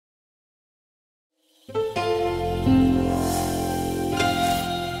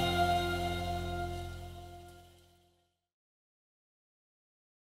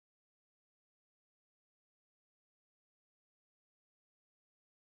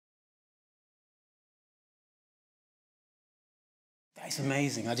It's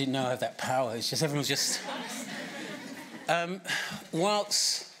amazing. I didn't know I had that power. It's just everyone's just...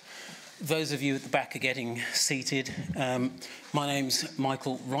 whilst those of you at the back are getting seated, my name's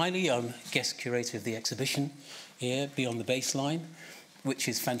Michael Riley. I'm guest curator of the exhibition here, Beyond the Baseline, which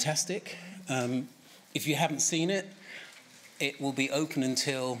is fantastic. If you haven't seen it, it will be open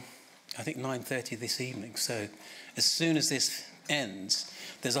until, I think, 9:30 this evening. So as soon as this ends,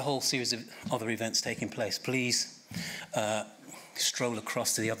 there's a whole series of other events taking place. Please stroll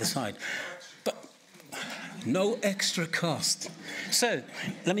across to the other side. But no extra cost. So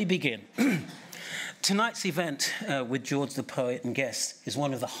let me begin. Tonight's event with George the Poet and guests is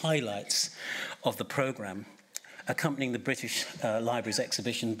one of the highlights of the programme, accompanying the British Library's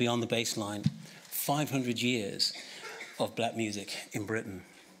exhibition Beyond the Baseline, 500 Years of Black Music in Britain.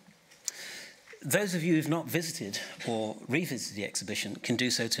 Those of you who've not visited or revisited the exhibition can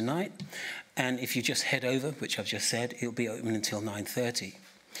do so tonight, and if you just head over, which I've just said, it'll be open until 9:30.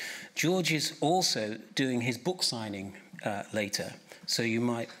 George is also doing his book signing later, so you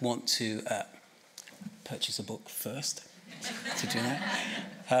might want to purchase a book first to do that.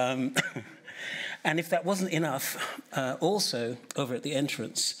 And if that wasn't enough, also over at the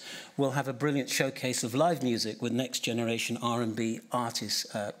entrance, we'll have a brilliant showcase of live music with next generation R&B artists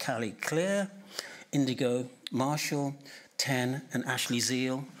Cali, Indigo, Marshall, Ten, and Ashley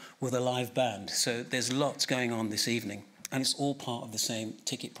Zeal with a live band. So there's lots going on this evening, and it's all part of the same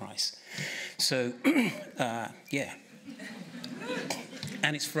ticket price. So, yeah.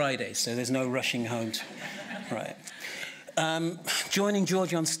 And it's Friday, so there's no rushing home. Right. Joining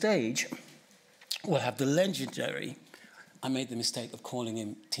George on stage, we'll have the legendary, I made the mistake of calling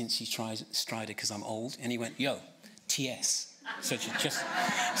him Tinchy Stryder because I'm old, and he went, yo, TS. So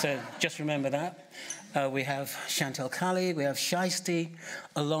just remember that. We have Chanel Cali, we have Shystie,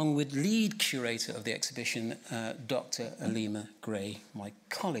 along with lead curator of the exhibition, Dr Aleema Gray, my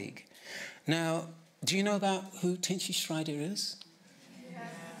colleague. Now, do you know about who Tinchy Stryder is?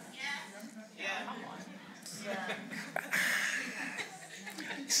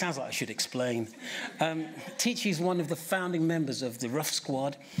 Sounds like I should explain. Tinchy is one of the founding members of the Rough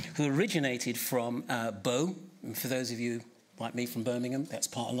Squad, who originated from Bow. And for those of you like me from Birmingham, that's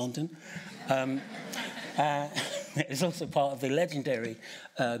part of London. It's also part of the legendary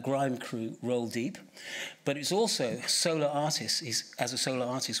grime crew Roll Deep. But it's also solo artist, as a solo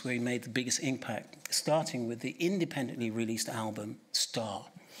artist where he made the biggest impact, starting with the independently released album Star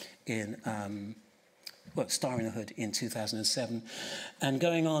in... Star in the Hood in 2007, and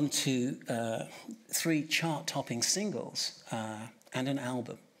going on to 3 chart-topping singles and an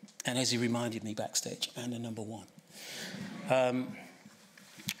album, and as he reminded me backstage, and a #1.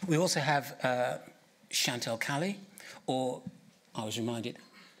 We also have Chanel Cali, or I was reminded,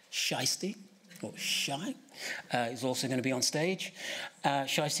 Shystie, or Shy, is also going to be on stage.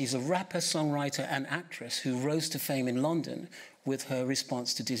 Shystie is a rapper, songwriter, and actress who rose to fame in London with her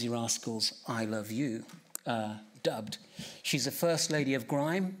response to Dizzy Rascal's I Love You, dubbed. She's the first lady of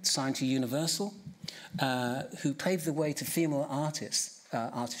grime, signed to Universal, who paved the way to female artists,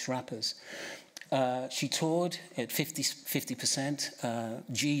 rappers. She toured at 50%,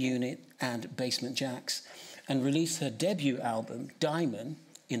 G-Unit and Basement Jaxx, and released her debut album, Diamond,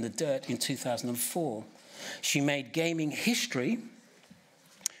 in the Dirt in 2004. She made gaming history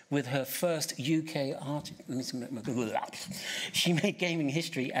with her first UK artist. She made gaming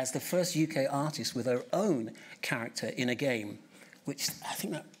history as the first UK artist with her own character in a game, which I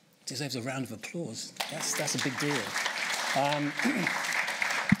think that deserves a round of applause. That's a big deal.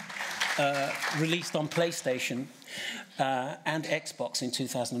 Released on PlayStation and Xbox in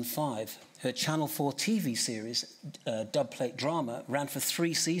 2005. Her Channel 4 TV series, Dubplate Drama, ran for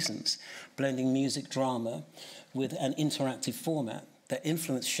 3 seasons, blending music drama with an interactive format that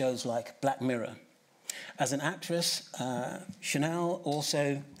influenced shows like Black Mirror. As an actress, Chanel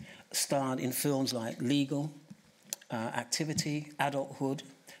also starred in films like Legal, Activity, Adulthood,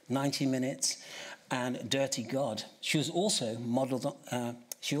 90 Minutes, and Dirty God. She also modelled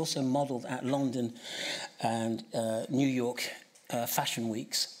at London and New York fashion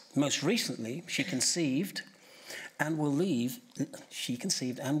weeks. Most recently, she conceived and will lead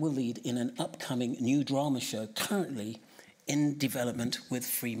in an upcoming new drama show currently in development with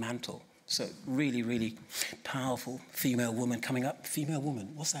Fremantle. So really, really powerful female woman coming up. Female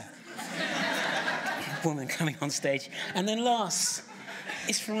woman, what's that? Woman coming on stage. And then last,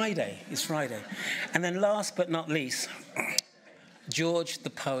 it's Friday. And then last but not least, George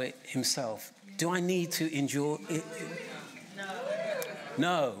the Poet himself. Do I need to endure it?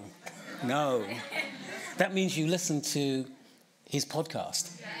 No. That means you listen to his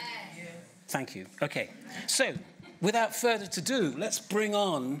podcast. Thank you. Okay, so without further ado, let's bring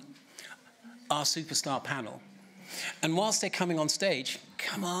on our superstar panel. And whilst they're coming on stage,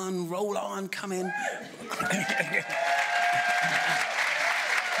 come on, roll on, come in.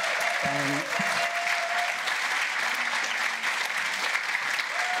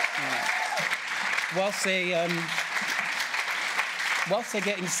 Whilst they're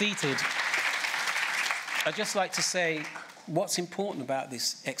getting seated, I'd just like to say what's important about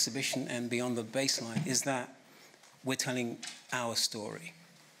this exhibition and Beyond the Baseline is that we're telling our story.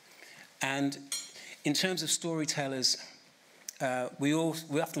 And in terms of storytellers, we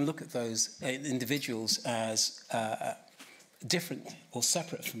often look at those individuals as different or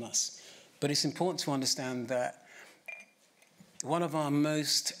separate from us. But it's important to understand that one of our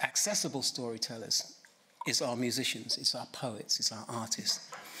most accessible storytellers is our musicians, it's our poets, it's our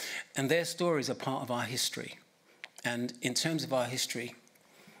artists. And their stories are part of our history. And in terms of our history,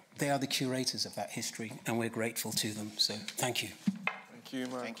 they are the curators of that history, and we're grateful to them. So thank you. Thank you,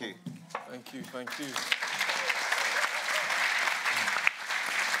 man. Thank you. Thank you, thank you.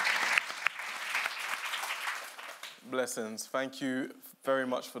 Blessings. Thank you very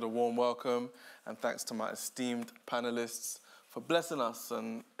much for the warm welcome, and thanks to my esteemed panelists for blessing us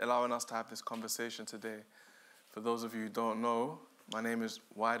and allowing us to have this conversation today. For those of you who don't know, my name is,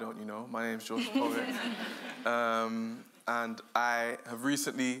 why don't you know? My name is George Poet. And I have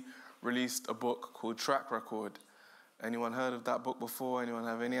recently released a book called Track Record. Anyone heard of that book before? Anyone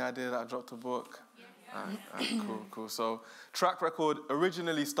have any idea that I dropped a book? Yeah. Cool. So Track Record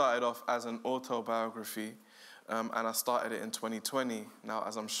originally started off as an autobiography, and I started it in 2020. Now,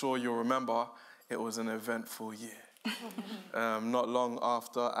 as I'm sure you'll remember, it was an eventful year. Not long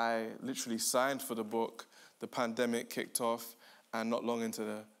after I literally signed for the book, the pandemic kicked off, and not long into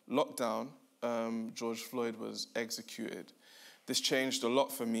the lockdown, George Floyd was executed. This changed a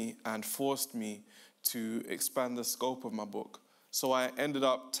lot for me and forced me to expand the scope of my book. So I ended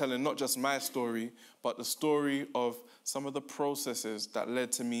up telling not just my story, but the story of some of the processes that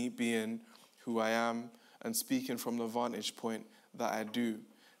led to me being who I am and speaking from the vantage point that I do.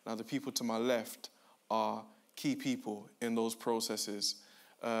 Now, the people to my left are key people in those processes.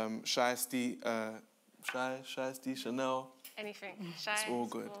 Shystie, Chanel. Anything. Shy. It's all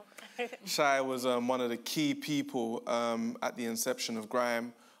good. Shy was one of the key people at the inception of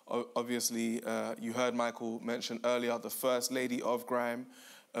grime. Obviously, you heard Michael mention earlier the first lady of grime,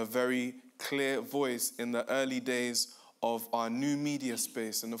 a very clear voice in the early days of our new media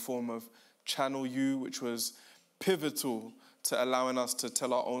space in the form of Channel U, which was pivotal to allowing us to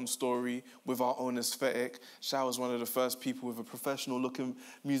tell our own story with our own aesthetic. Shy was one of the first people with a professional-looking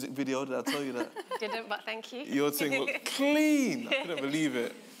music video. Did I tell you that? Didn't, but thank you. Your thing looked clean. I couldn't believe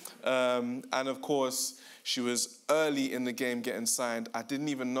it. And of course, she was early in the game getting signed. I didn't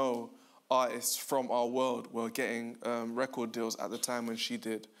even know artists from our world were getting record deals at the time when she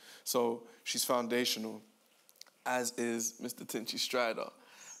did. So she's foundational, as is Mr. Tinchy Stryder.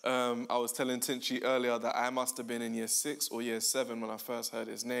 I was telling Tinchy earlier that I must have been in year 6 or year 7 when I first heard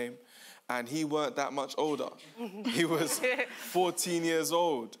his name, and he weren't that much older. He was 14 years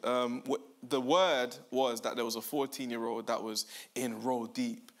old. The word was that there was a 14-year-old that was in Roll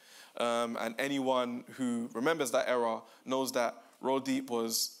Deep. And anyone who remembers that era knows that Roll Deep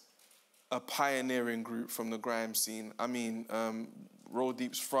was a pioneering group from the grime scene. I mean, Roll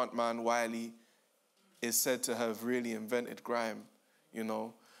Deep's frontman, Wiley, is said to have really invented grime, you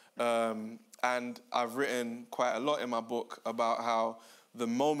know. And I've written quite a lot in my book about how the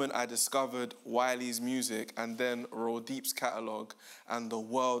moment I discovered Wiley's music and then Roll Deep's catalogue and the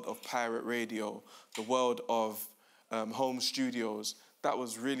world of pirate radio, the world of home studios, that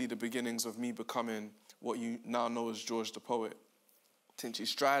was really the beginnings of me becoming what you now know as George the Poet. Tinchy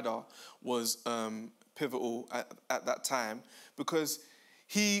Stryder was pivotal at that time because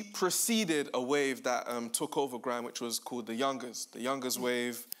he preceded a wave that took over grime, which was called the Youngers. The Youngers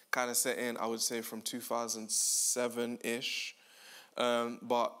wave kind of set in, I would say, from 2007-ish.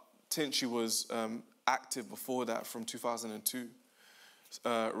 But Tinchy was active before that from 2002,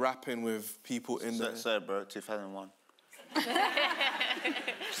 rapping with people in the... Sorry, bro, 2001.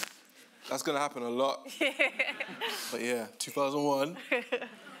 That's going to happen a lot. But yeah, 2001.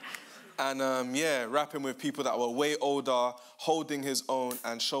 And yeah, rapping with people that were way older, holding his own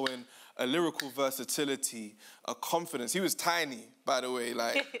and showing a lyrical versatility, a confidence. He was tiny, by the way,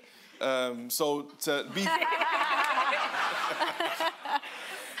 like... so to be...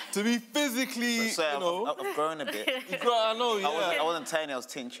 to be physically, So you know. I've grown a bit. I know, yeah. I wasn't tiny, I was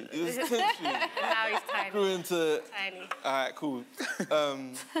tinchy. It was tinchy. Now he's tiny. Grew into... Tiny. All right, cool.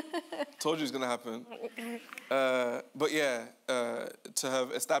 Told you it was going to happen. But yeah, to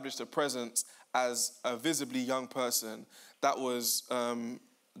have established a presence as a visibly young person, that was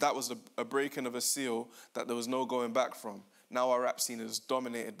a breaking of a seal that there was no going back from. Now our rap scene is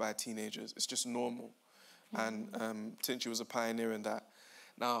dominated by teenagers. It's just normal. And Tinchy was a pioneer in that.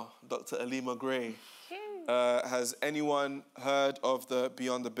 Now, Dr. Aleema Gray. Has anyone heard of the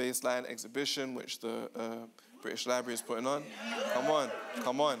Beyond the Baseline exhibition, which the British Library is putting on? Come on,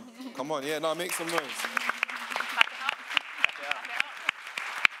 come on, come on. Yeah, no, make some noise.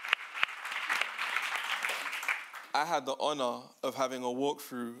 I had the honor of having a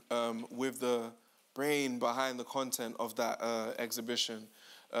walkthrough with the brain behind the content of that exhibition,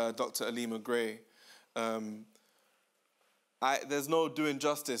 Dr. Aleema Gray. There's no doing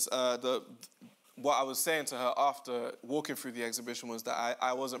justice. What I was saying to her after walking through the exhibition was that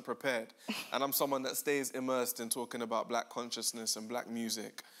I wasn't prepared. And I'm someone that stays immersed in talking about black consciousness and black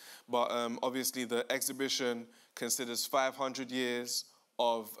music. But obviously the exhibition considers 500 years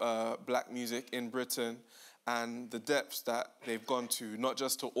of black music in Britain and the depths that they've gone to, not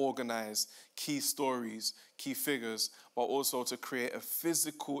just to organize key stories, key figures, but also to create a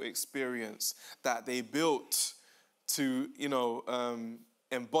physical experience that they built to, you know,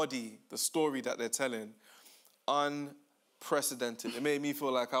 embody the story that they're telling. Unprecedented. It made me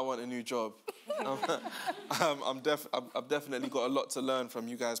feel like I want a new job. I've definitely got a lot to learn from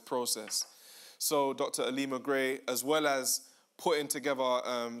you guys' process. So Dr. Aleema Gray, as well as putting together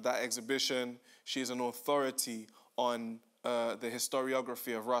that exhibition, she's an authority on the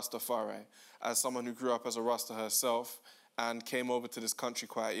historiography of Rastafari. As someone who grew up as a Rasta herself and came over to this country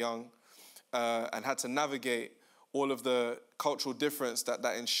quite young and had to navigate all of the cultural difference that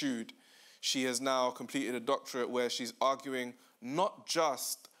ensued, she has now completed a doctorate where she's arguing not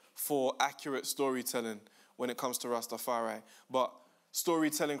just for accurate storytelling when it comes to Rastafari, but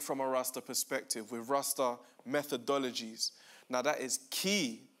storytelling from a Rasta perspective with Rasta methodologies. Now that is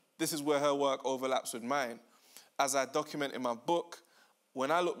key. This is where her work overlaps with mine. As I document in my book,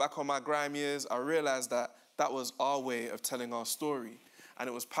 when I look back on my grime years, I realized that that was our way of telling our story, and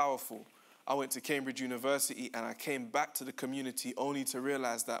it was powerful. I went to Cambridge University and I came back to the community only to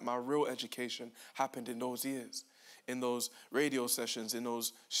realize that my real education happened in those years, in those radio sessions, in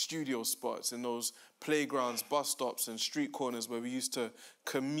those studio spots, in those playgrounds, bus stops and street corners where we used to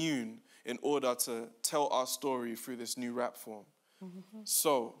commune in order to tell our story through this new rap form. Mm-hmm.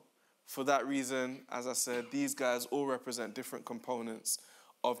 So, for that reason, as I said, these guys all represent different components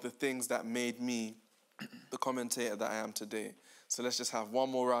of the things that made me the commentator that I am today. So let's just have one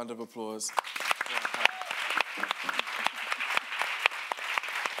more round of applause.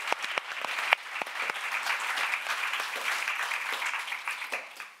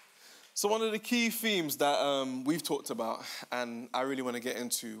 So one of the key themes that we've talked about, and I really want to get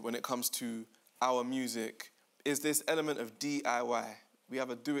into when it comes to our music, is this element of DIY. We have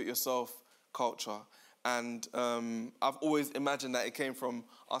a do-it-yourself culture. And I've always imagined that it came from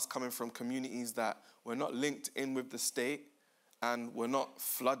us coming from communities that were not linked in with the state, and we're not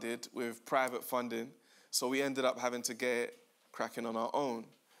flooded with private funding, so we ended up having to get it cracking on our own.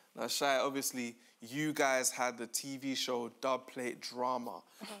 Now, Shy, obviously, you guys had the TV show Dubplate Drama,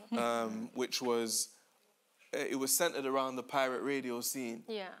 which was, it was centered around the pirate radio scene.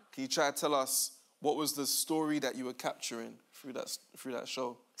 Yeah. Can you try to tell us what was the story that you were capturing through that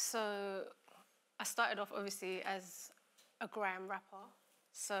show? So, I started off, obviously, as a grime rapper,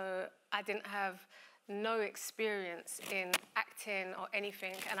 so I didn't have no experience in acting or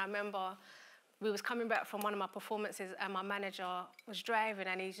anything. And I remember we was coming back from one of my performances and my manager was driving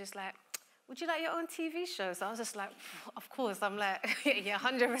and he's just like, would you like your own TV show? So I was just like, of course. I'm like, yeah,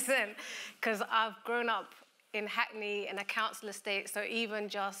 100%. Because I've grown up in Hackney in a council estate, so even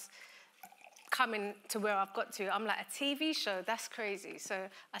just coming to where I've got to, I'm like, a TV show? That's crazy. So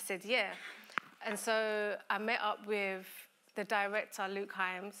I said, yeah. And so I met up with the director, Luke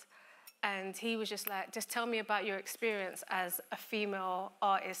Himes, and he was just like, just tell me about your experience as a female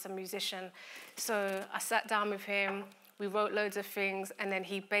artist, a musician. So I sat down with him, we wrote loads of things, and then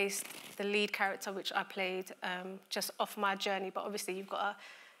he based the lead character, which I played, just off my journey. But obviously you've got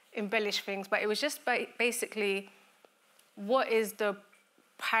to embellish things. But it was just basically, what is the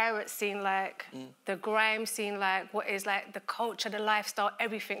pirate scene like, the grime scene like, what is like the culture, the lifestyle,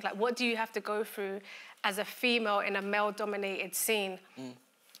 everything. Like, what do you have to go through as a female in a male-dominated scene?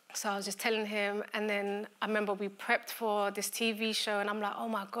 So I was just telling him, and then I remember we prepped for this TV show, and I'm like, oh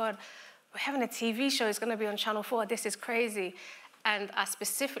my God, we're having a TV show, it's gonna be on Channel 4, this is crazy. And I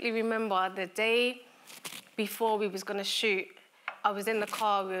specifically remember the day before we was gonna shoot, I was in the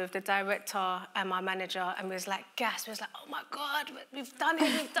car with the director and my manager, and we was like, gasped. We was like, oh my God, we've done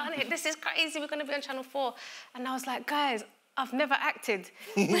it, this is crazy, we're gonna be on Channel 4. And I was like, guys, I've never acted.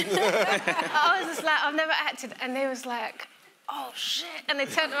 I was just like, I've never acted. And they was like, oh shit. And they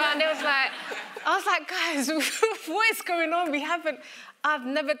turned around, they was like, I was like, guys, what is going on? I've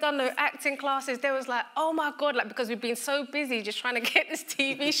never done no acting classes. They was like, oh my God, like, because we've been so busy just trying to get this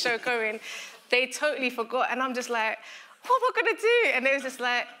TV show going, they totally forgot. And I'm just like, what am I gonna do? And it was just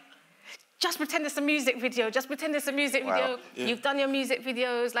like, just pretend it's a music video, just pretend it's a music video. Yeah. You've done your music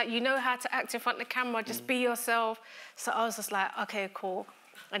videos, like, you know how to act in front of the camera, just be yourself. So I was just like, okay, cool.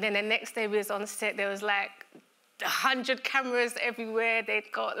 And then the next day we was on set, there was like 100 cameras everywhere.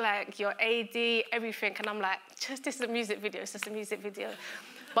 They'd got like your AD, everything. And I'm like, just this is a music video, it's just a music video.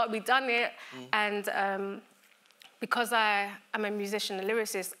 But we done it, and because I'm a musician and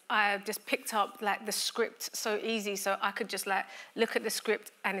lyricist, I just picked up like the script so easy, so I could just like look at the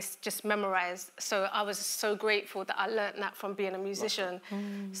script and it's just memorized. So I was so grateful that I learned that from being a musician.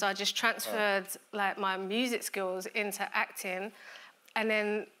 So I just transferred like my music skills into acting, and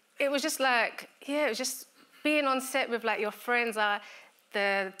then it was just like, yeah, it was just being on set with like your friends.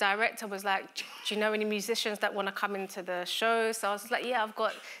 The director was like, do you know any musicians that want to come into the show? So I was like, yeah, I've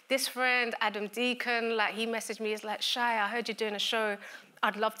got this friend, Adam Deacon. Like, he messaged me, he's like, Shy, I heard you're doing a show.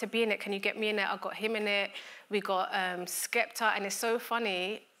 I'd love to be in it. Can you get me in it? I got him in it. We got Skepta. And it's so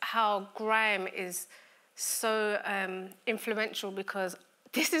funny how grime is so influential, because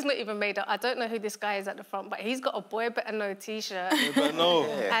this is not even made up. I don't know who this guy is at the front, but he's got a Boy Better Know t-shirt. Boy Better Know.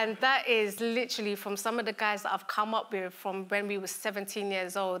 And that is literally from some of the guys that I've come up with from when we were 17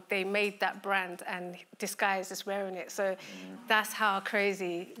 years old. They made that brand, and this guy is just wearing it. So that's how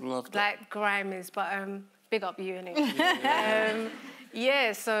crazy like grime is. But big up you, innit?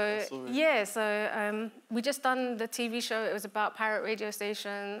 We just done the TV show. It was about pirate radio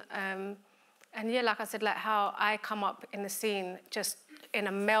station. And yeah, like I said, like how I come up in the scene, just in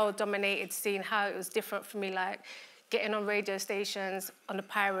a male-dominated scene, how it was different for me, like getting on radio stations, on the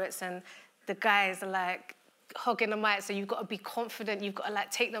Pirates, and the guys are like hogging the mic, so you've got to be confident, you've got to like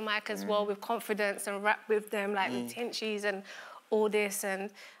take the mic as well with confidence and rap with them, like with Tinchy's and all this.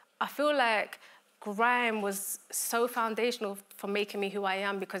 And I feel like grime was so foundational for making me who I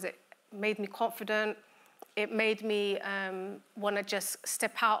am, because it made me confident. It made me want to just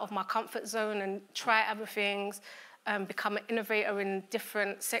step out of my comfort zone and try other things. Become an innovator in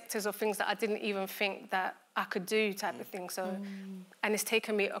different sectors of things that I didn't even think that I could do, type of thing. So, and it's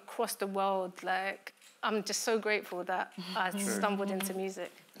taken me across the world. Like, I'm just so grateful that I stumbled into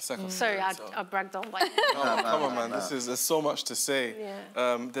music. Sorry, I bragged on. But come on, man. There's so much to say.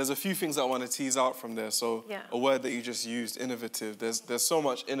 Yeah. There's a few things I want to tease out from there. So, a word that you just used, innovative. There's so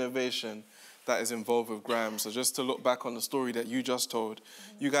much innovation that is involved with grime. So just to look back on the story that you just told,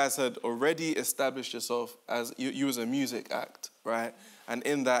 you guys had already established yourself as, you as a music act, right? And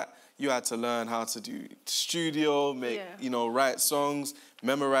in that, you had to learn how to do studio, write songs,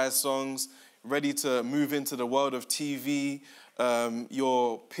 memorize songs, ready to move into the world of TV.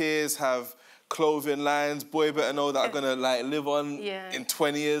 Your peers have clothing lines, Boy Better Know, that are gonna like live on in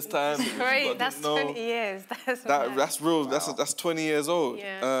 20 years' time. That's great, that's 20 years. That's real, wow. That's 20 years old.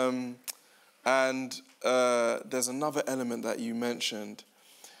 Yeah. And there's another element that you mentioned,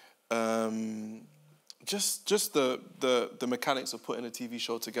 just the mechanics of putting a TV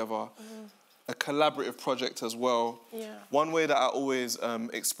show together, a collaborative project as well. Yeah. One way that I always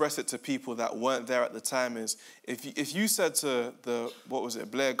express it to people that weren't there at the time is, if you said to the,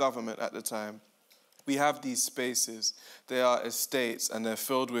 Blair government at the time, we have these spaces, they are estates, and they're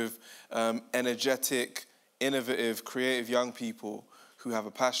filled with energetic, innovative, creative young people who have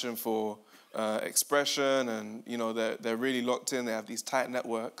a passion for expression, and they're really locked in, they have these tight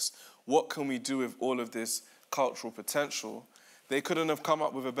networks. What can we do with all of this cultural potential? They couldn't have come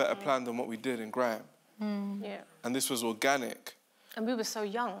up with a better plan than what we did in grime. Yeah. And this was organic. And we were so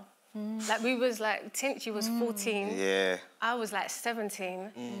young. Like, we was like, Tinchy was 14. Yeah. I was like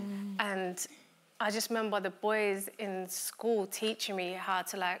 17. And I just remember the boys in school teaching me how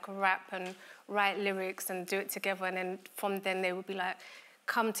to like rap and write lyrics and do it together. And then from then they would be like,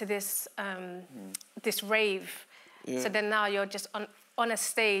 come to this this rave. Yeah. So then now you're just on a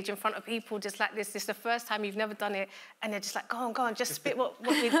stage in front of people just like this. This is the first time you've never done it, and they're just like, go on, just spit what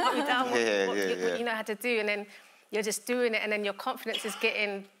we done, what you know how to do. And then you're just doing it, and then your confidence is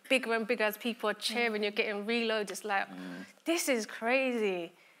getting bigger and bigger as people are cheering, you're getting reloaded. It's like, this is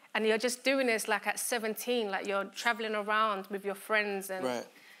crazy. And you're just doing this like at 17, like you're traveling around with your friends, and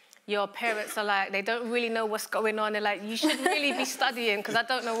your parents are like, they don't really know what's going on. They're like, you should really be studying because I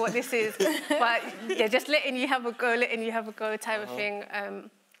don't know what this is. But they're just letting you have a go type of thing. And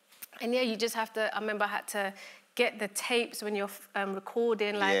yeah, you just have to, I remember I had to get the tapes when you're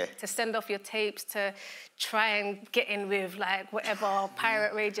recording, like to send off your tapes to try and get in with like whatever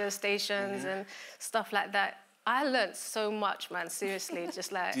pirate radio stations and stuff like that. I learned so much, man, seriously,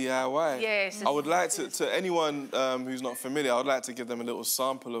 just like... DIY? Yeah. I would like to anyone who's not familiar, I would like to give them a little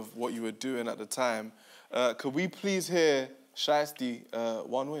sample of what you were doing at the time. Could we please hear Shystie,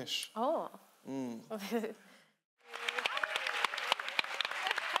 One Wish? Oh. That's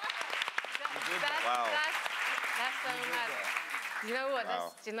so mad. You know what?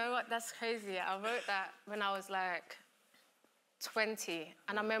 Do you know what? That's crazy. I wrote that when I was like 20,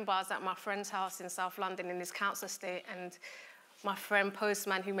 and I remember I was at my friend's house in South London in his council estate, and my friend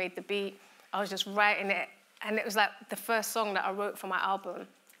Postman, who made the beat, I was just writing it, and it was like the first song that I wrote for my album,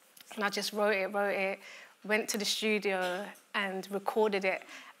 and I just wrote it, went to the studio and recorded it,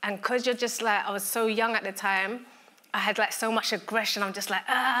 and because you're just like, I was so young at the time, I had like so much aggression. I'm just like,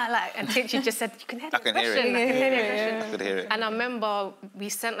 and Tinchy just said, you can hear the aggression. I could hear it. And I remember we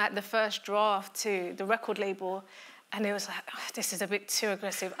sent like the first draft to the record label, and it was like, oh, this is a bit too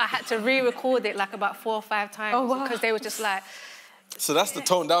aggressive. I had to re-record it like about 4 or 5 times because they were just like... So that's the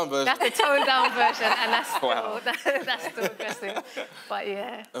toned down version? That's the toned down version, and that's still, that's still aggressive. But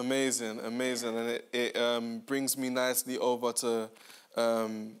yeah. Amazing. And it brings me nicely over to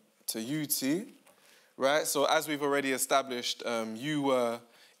you, T. Right, so as we've already established, you were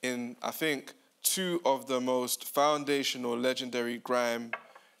in, I think, 2 of the most foundational, legendary grime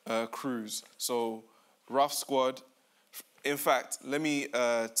crews. So, Rough Squad. In fact, let me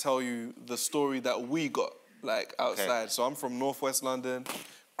tell you the story that we got, like, outside. Okay. So I'm from Northwest London.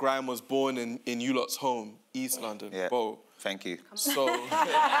 Grime was born in you lot's home, East London. Yeah. Bo. Thank you. So...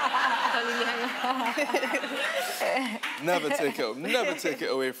 never take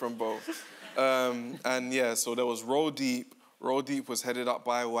it away from Bo. And yeah, so there was Roll Deep. Roll Deep was headed up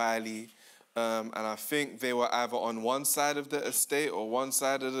by Wiley. And I think they were either on one side of the estate or one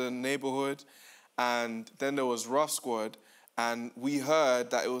side of the neighborhood. And then there was Rough Squad. And we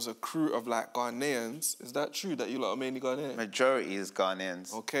heard that it was a crew of like Ghanaians. Is that true that you lot are mainly Ghanaians? Majority is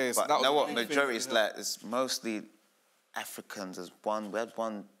Ghanaians. Okay, so but that you know was what? Majority is like, it's mostly Africans. We had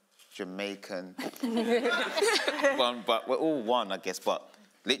one Jamaican. But we're all one, I guess. But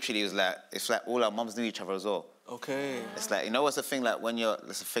literally, it's like all our mums knew each other as well. Okay. It's like, you know what's the thing like when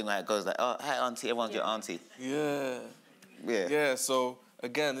there's a thing where it goes like, oh, hi auntie, everyone's your auntie. Yeah. Yeah, so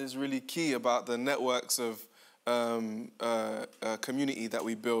again, it's really key about the networks of community that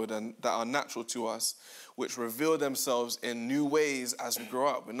we build and that are natural to us, which reveal themselves in new ways as we grow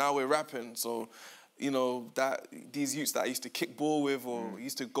up. And now we're rapping, so, you know, that these youths that I used to kick ball with or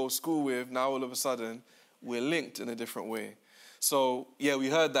used to go to school with, now all of a sudden, we're linked in a different way. So, yeah, we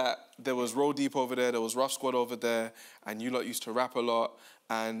heard that there was Roll Deep over there was Rough Squad over there, and you lot used to rap a lot,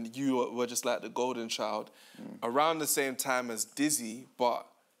 and you were just like the golden child. Around the same time as Dizzy, but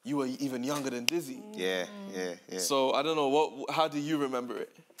you were even younger than Dizzy. Yeah. So, I don't know, how do you remember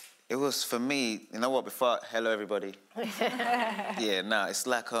it? It was, for me, you know what, hello, everybody. It's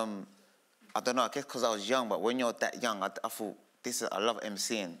like, I don't know, I guess because I was young, but when you're that young, I thought, I love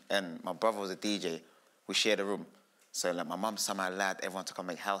MCing, and my brother was a DJ. We shared a room. So, like, my mum somehow allowed everyone to come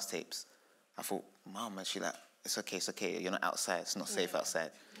make house tapes. I thought, Mum, and she like, it's okay. You're not outside. It's not safe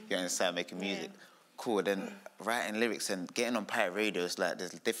outside. You're inside making music. Cool. Then writing lyrics and getting on pirate radio, it's like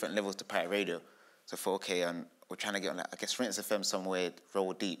there's different levels to pirate radio. So I thought, okay, we're trying to get on that. I guess Rinse FM somewhere,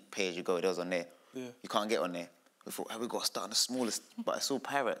 Roll Deep, Pay As You Go, it was on there. Yeah. You can't get on there. We thought, we've got to start on the smallest, but it's all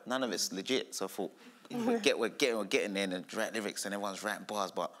pirate. None of it's legit. So I thought, we're getting there and write lyrics and everyone's writing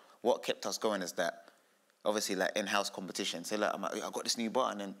bars. But what kept us going is that, obviously, like, in-house competition. So, like, I got this new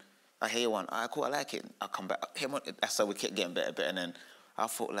bar, and then I hear one. All right, cool, I like it. I'll come back. That's how we kept getting better. And then I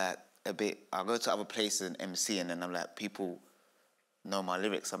thought, like, I'll go to other places and MC, and then I'm like, people know my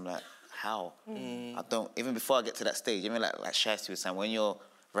lyrics. I'm like, how? I don't, even before I get to that stage, even like Shystie was saying, when you're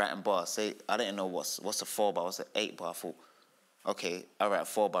writing bars, say, I didn't know what's a 4 bar, what's an 8 bar. I thought, okay, I write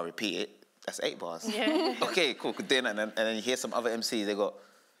 4 bar, repeat it. That's 8 bars. Yeah. Okay, cool, could do that. And then you hear some other MCs, they got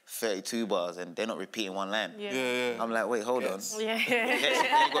 32 bars and they're not repeating one line. Yeah. I'm like, wait, hold on. Yeah.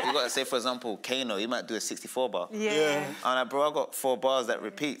 You got to say, for example, Kano, he might do a 64 bar. Yeah. I'm like, bro, I got 4 bars that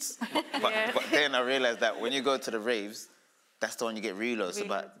repeats. But then I realized that when you go to the raves, that's the one you get reloads. So,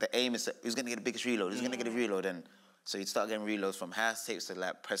 but the aim is who's going to get the biggest reload? Who's going to get a reload? And so you start getting reloads from house tapes to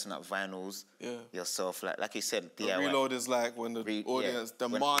like pressing up vinyls yourself. Like you said, DIY. Reload is like when the audience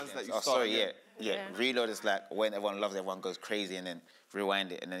demands that you start. Reload is like when everyone loves it, everyone goes crazy, and then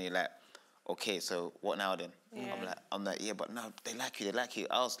rewind it, and then you're like, okay, so what now then? Yeah. I'm like, yeah, but no, they like you.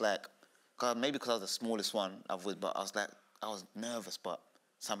 I was like, maybe because I was the smallest one, but I was like, I was nervous, but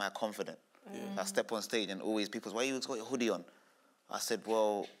somehow confident. I step on stage and always people's, why you got your hoodie on? I said,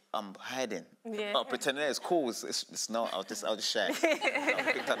 well, I'm hiding. Yeah. I'm pretending it's cool. It's not. I was just shy.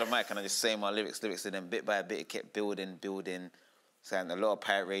 I picked up the mic and I just saying my lyrics, and then bit by bit it kept building. Saying a lot of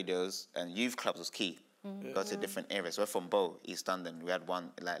pirate radios and youth clubs was key. Go to different areas. We're from Bow, East London. We had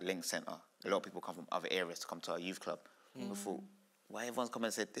one like Link Centre. A lot of people come from other areas to come to our youth club. We thought, why everyone's come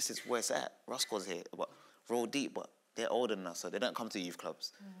and said, this is where it's at. Roscoe's here, but Roll Deep, but they're older than us, so they don't come to youth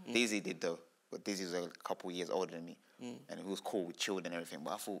clubs. Dizzy did though, but Dizzy was a couple of years older than me. And it was cool, we chilled and everything.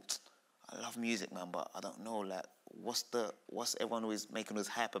 But I thought, I love music, man, but I don't know, like, what's everyone always making us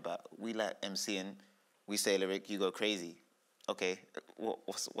hype about? We like MCing, we say lyric, you go crazy. Okay,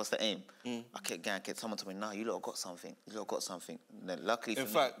 what's the aim? I kept going, someone told me, nah, you lot got something. And then luckily for me...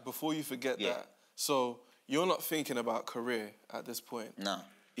 In fact, before you forget that, so you're not thinking about career at this point. No.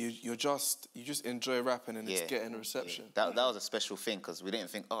 You just enjoy rapping and it's getting reception. That was a special thing because we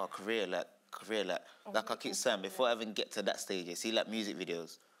didn't think, oh, career, like I keep saying, before I even get to that stage, you see like music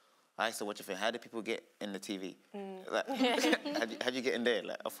videos, I used to watch a thing, how do people get in the TV? Like, how'd you get in there?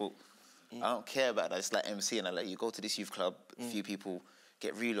 Like, I thought, I don't care about that. It's like MC, and I like, you go to this youth club, a few people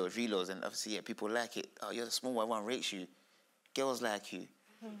get reloads, and obviously, people like it. Oh, you're the small one, everyone rates you. Girls like you.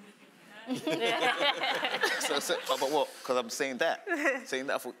 But what? Because I'm saying that, I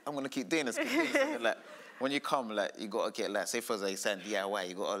thought, I'm going to keep doing this. And, like, when you come, like, you got to get, like, say for example, you're saying DIY,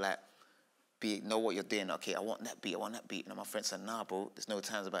 you got to, like, know what you're doing. Okay, I want that beat. And my friend said, nah, bro, there's no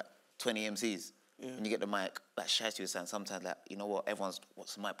times about 20 MCs. When you get the mic, like Shystie was saying, sometimes, like, you know what, everyone's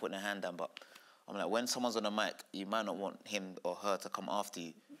wants the mic putting their hand down, but I'm like, when someone's on the mic, you might not want him or her to come after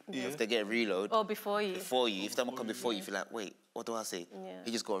you. If they get a reload... Or before you. If someone comes before you, you feel like, wait, what do I say?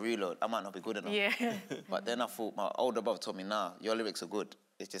 He just got a reload. I might not be good enough. Yeah. But then I thought, my older brother told me, nah, your lyrics are good.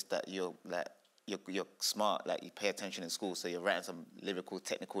 It's just that you're smart, like you pay attention in school, so you're writing some lyrical,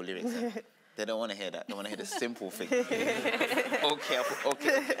 technical lyrics. They don't want to hear that. They want to hear the simple thing.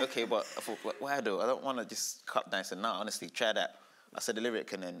 Okay, but I thought, why though? I don't want to just cut down and say, nah, honestly, try that. I said the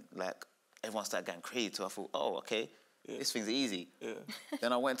lyric and then, like, everyone started going crazy, so I thought, oh, okay, this thing's easy.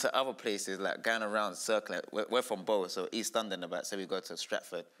 Then I went to other places, like, going around, circling. We're from Bow, so East London so we go to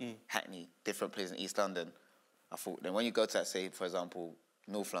Stratford, Hackney, different places in East London. I thought, then when you go to, say, for example,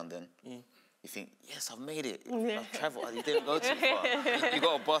 North London, you think, yes, I've made it. I've travelled. You didn't go too far. You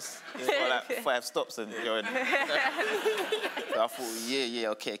got a bus for like 5 stops and you're in. So I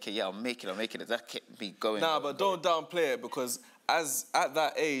thought, okay, I'll make it. That kept me going. Nah, but don't downplay it because at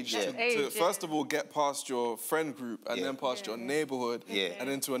that age, to first of all get past your friend group and then past your neighbourhood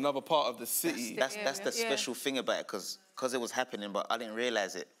and into another part of the city. That's the special thing about it because it was happening, but I didn't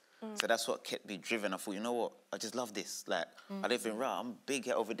realise it. So that's what kept me driven. I thought, you know what? I just love this. Like, I didn't think, right, I'm big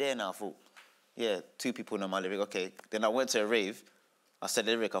over there now. I thought, 2 people know my lyric, okay. Then I went to a rave, I said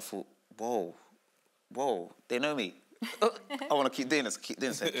the lyric, I thought, whoa, they know me. I want to keep doing this,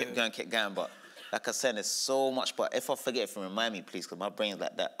 so keep going, but like I said, there's so much, but if I forget, if you remind me, please, because my brain's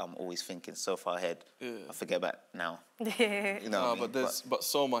like that, I'm always thinking so far ahead, I forget about now. You know what I mean? But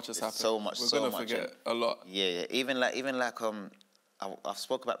so much has happened. So much, We're going to forget a lot. Yeah, even like, I've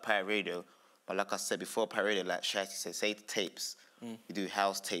spoke about pirate radio, but like I said before, pirate radio, like Shystie said, say tapes. You do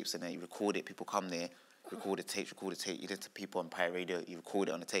house tapes and then you record it. People come there, record the tape. You listen to people on pirate radio, you record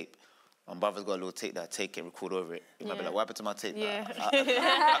it on the tape. My brother's got a little tape that I take it, record over it. You might be like, what happened to my tape?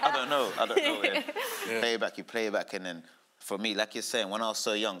 I don't know. You play it back. And then for me, like you're saying, when I was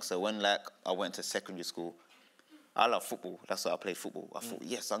so young, so when like I went to secondary school, I love football. That's why I played football. I thought,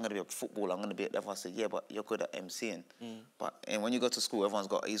 yes, I'm going to be a footballer. I'm going to be... Everyone said, yeah, but you're good at MCing. And when you go to school,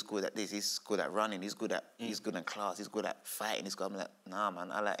 he's good at this, he's good at running, he's good in class, he's good at fighting. I'm like, nah,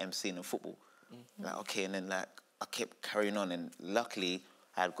 man, I like MCing and football. Like, okay, and then like, I kept carrying on and luckily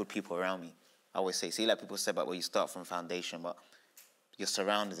I had good people around me. I always say, see, like people say about where you start from foundation, but your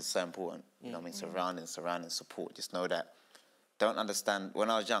surroundings is so important. You know what I mean? Surrounding, support. Just know that. Don't understand. When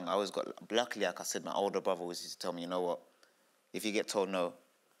I was young, I always got, luckily, like I said, my older brother always used to tell me, you know what, if you get told no,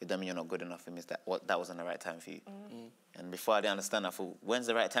 it doesn't mean you're not good enough. It means that that wasn't the right time for you. And before I didn't understand, I thought, when's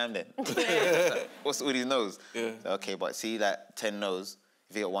the right time then? Like, what's all these no's? Okay, but see, like 10 no's,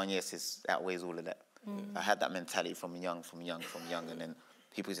 if you got 1 yes, it outweighs all of that. I had that mentality from young, and then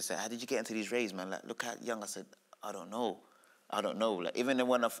people used to say, how did you get into these raves, man? Like, look how young. I said, I don't know. Like, even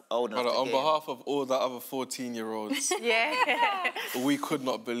when I'm old enough on behalf of all the other 14-year-olds, we could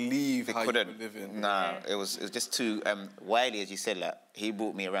not believe how you were living. Nah, it was just too... Wiley, as you said, like, he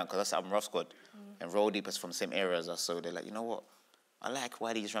brought me around, because I'm Rough Squad, and Roll Deep is from the same area as us, so they're like, you know what? I like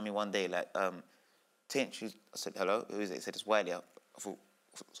Wiley just rang me one day, like, Tinch. I said, hello, who is it? He said, it's Wiley. I thought,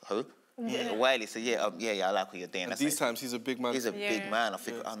 who? Yeah. Wiley said, yeah, I like what you're doing. And these times, he's a big man. He's a big man. I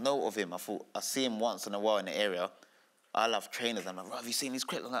think I know of him. I thought, I see him once in a while in the area. I love trainers. I'm like, bro, have you seen these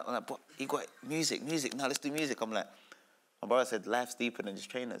clips? I'm like, but he got music. Now let's do music. I'm like, my brother said, life's deeper than just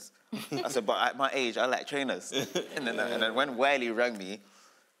trainers. I said, but at my age, I like trainers. and then when Wiley rang me,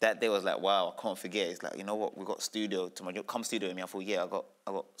 that day was like, wow, I can't forget. It's like, you know what, we got studio tomorrow. Come studio with me. I thought, yeah, I got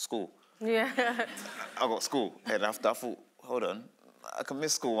school. Yeah. I got school. And after I thought, hold on, I can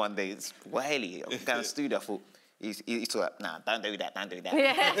miss school one day. It's Wiley. I'm going to studio. I thought, he's like, nah, don't do that.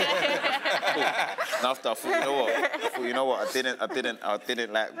 Yeah. And after I thought, you know what?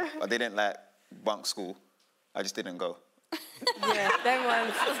 I didn't like bunk school. I just didn't go. Yeah, them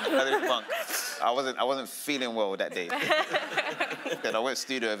ones. I didn't bunk. I wasn't feeling well that day. Then I went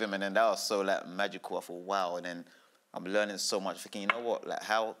studio with him, and then that was so like magical. I thought, wow. And then I'm learning so much. Thinking, you know what? Like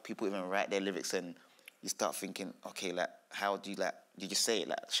how people even write their lyrics, and you start thinking, okay, like how do you just say it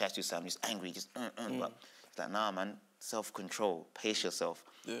like Shystie sound, just angry, just But it's like, nah, man, self-control, pace yourself.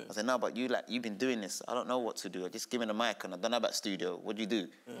 Yeah. I said, no, but you've been doing this. I don't know what to do. I just give me the mic, and I don't know about studio. What do you do?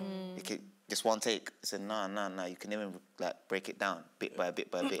 You could, just one take. I said, no. You can even like break it down bit by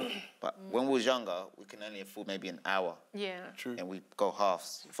bit. But when we was younger, we can only afford maybe an hour. Yeah. True. And we go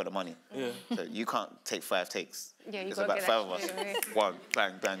halves for the money. Yeah. So you can't take 5 takes. Yeah, There's about 5 of us. One,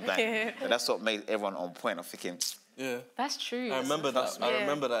 bang. And that's what made everyone on point. I'm thinking, yeah, that's true. I remember that.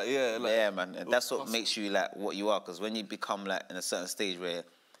 Yeah, like, yeah, man. And that's what makes you like what you are. Because when you become like in a certain stage where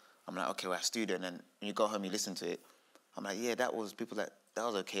I'm like, okay, we're at studio, and then when you go home, you listen to it. I'm like, yeah, that was people like that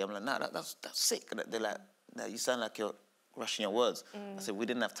was okay. I'm like, nah, that's sick. And they're like, nah, you sound like you're rushing your words. I said, we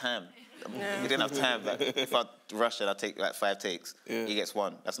didn't have time. We didn't have time. Like, if I rush it, I take like 5 takes. Yeah. He gets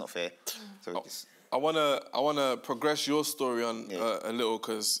 1. That's not fair. So I wanna progress your story on a little,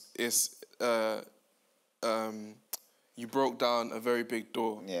 because it's you broke down a very big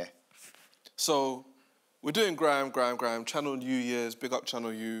door. Yeah. So we're doing Grime, Channel U years, big up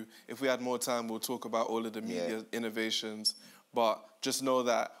Channel U. If we had more time, we'll talk about all of the media innovations. But just know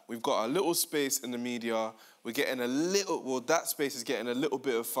that we've got a little space in the media. We're getting that space is getting a little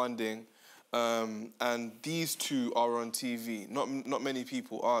bit of funding. And these two are on TV. Not many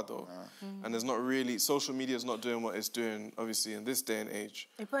people are, though. And there's not really... Social media is not doing what it's doing, obviously, in this day and age.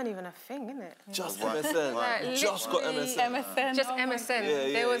 It weren't even a thing, innit? Just MSN. Like, just got MSN. Just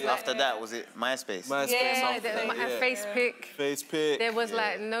MSN. There was like, after that, was it MySpace? FacePic. There was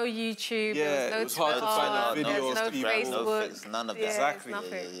like no YouTube. Yeah, there it was was hard to find the videos. No Facebook. None of that. Exactly.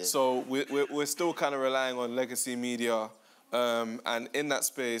 Nothing. So we're still kind of relying on legacy media. And in that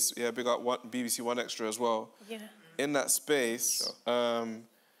space, big up BBC One Extra as well. Yeah. In that space,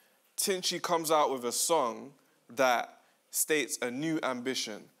 Tinchy comes out with a song that states a new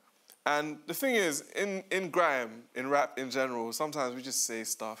ambition. And the thing is, in grime, in rap in general, sometimes we just say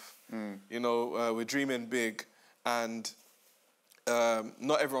stuff. You know, we're dreaming big, and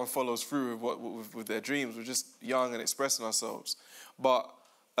not everyone follows through with their dreams. We're just young and expressing ourselves. But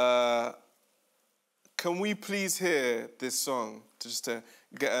can we please hear this song just to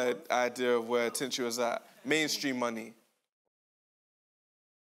get an idea of where Tinchy was at? Mainstream Money.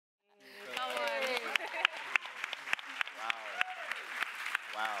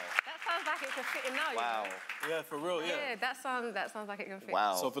 Wow. That sounds like it could fit in now. Wow. You know? Yeah, for real, yeah. Yeah, that sounds like it can fit.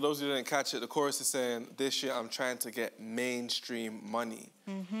 Wow. So for those who didn't catch it, the chorus is saying, this year I'm trying to get mainstream money.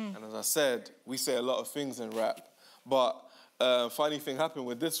 And as I said, we say a lot of things in rap, but funny thing happened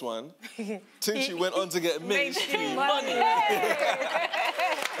with this one. Tinchy went on to get mainstream money.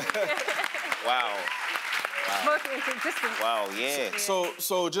 Wow. Wow, yeah.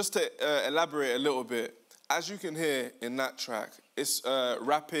 So just to elaborate a little bit, as you can hear in that track, it's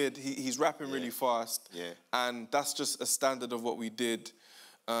rapid. He's rapping really fast. Yeah. And that's just a standard of what we did.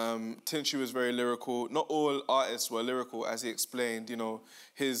 Tinchy was very lyrical. Not all artists were lyrical, as he explained. You know,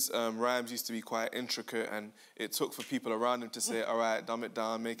 his rhymes used to be quite intricate, and it took for people around him to say, all right, dumb it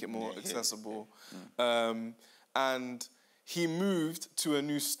down, make it more accessible. And he moved to a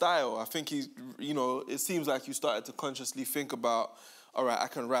new style. I think it seems like you started to consciously think about, all right, I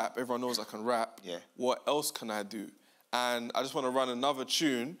can rap. Everyone knows I can rap. Yeah. What else can I do? And I just want to run another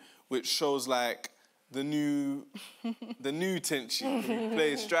tune which shows like the new Tinchy who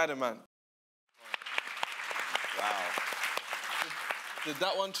plays Stryder Man. Wow. Did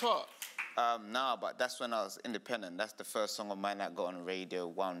that one chart? No, but that's when I was independent. That's the first song of mine that got on Radio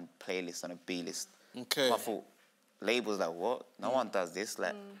 1 playlist on a B list. Okay. So I thought, labels like, what? No one does this.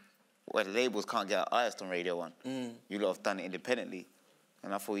 Like, where the labels can't get an artist on Radio 1. You lot have done it independently.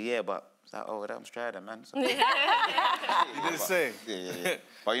 And I thought, yeah, but it's like, oh, I'm Stryder, man. So, You didn't say? Yeah.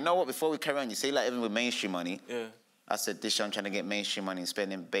 But you know what? Before we carry on, you say like even with mainstream money. Yeah. I said this year I'm trying to get mainstream money and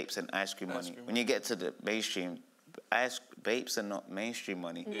spending babes and ice cream money. When you get to the mainstream, babes are not mainstream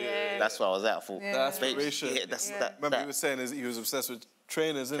money. Yeah. That's what I was at. I thought, That's babes, aspiration. yeah, that's that. Remember he was saying he was obsessed with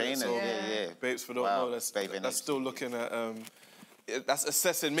trainers, isn't it? So yeah. babes for don't know, that's still looking at that's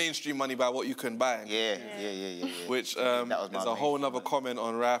assessing mainstream money by what you can buy. Yeah. Which is a whole nother comment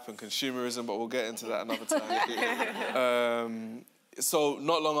on rap and consumerism, but we'll get into that another time. So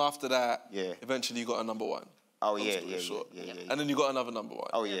not long after that, eventually you got a number one. Oh yeah. And then you got another number one.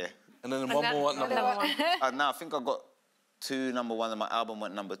 Oh yeah. And then one more number one. No, I think I got 2 number ones and my album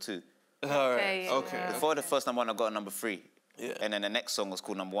went number 2. All right. Okay. Before the first number one, I got a number 3. Yeah. And then the next song was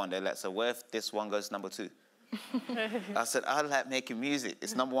called number 1. They're like, so what if this one goes number 2? I said, I like making music.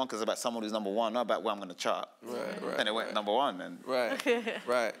 It's number 1 because it's about someone who's number 1, not about where I'm going to chart. Right. And it went number 1. And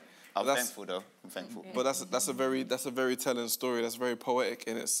Right. I'm thankful though. I'm thankful. But that's a very telling story. That's very poetic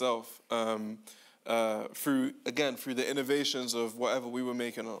in itself. Through the innovations of whatever we were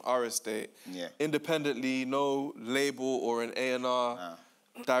making on our estate, independently, no label or an A&R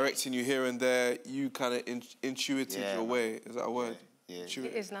directing you here and there, you kind of intuited your way. Is that a word? Yeah.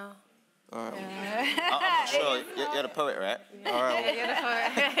 It is now. All right. I'm sure you're the poet, right? All right. Yeah, you're the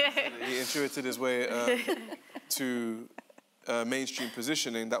poet. He intuited his way to mainstream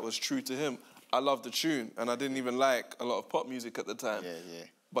positioning that was true to him. I loved the tune, and I didn't even like a lot of pop music at the time. Yeah.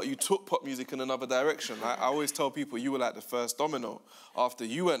 But you took pop music in another direction. I always tell people you were like the first domino. After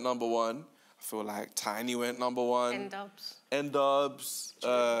you went number 1, I feel like Tiny went number 1. N-Dubs.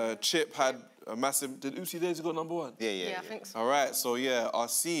 Chip had a massive... Did Uzi Daisy go number 1? Yeah, I think so. All right, so our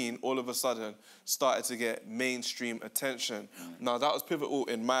scene all of a sudden started to get mainstream attention. Now, that was pivotal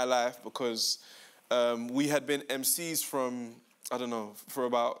in my life because we had been MCs from, I don't know, for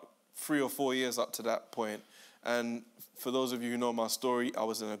about 3 or 4 years up to that point. And for those of you who know my story, I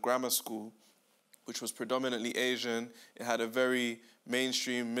was in a grammar school, which was predominantly Asian. It had a very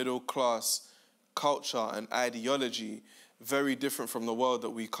mainstream, middle-class culture and ideology, very different from the world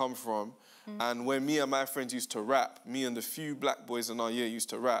that we come from. And when me and my friends used to rap, me and the few black boys in our year used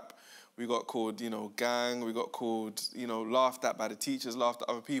to rap, we got called, gang, we got called, laughed at by the teachers, laughed at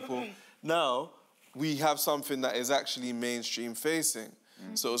other people. Now, we have something that is actually mainstream-facing.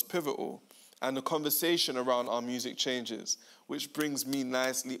 So it was pivotal. And the conversation around our music changes, which brings me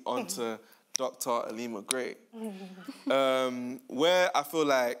nicely onto Dr. Aleema Gray. Where I feel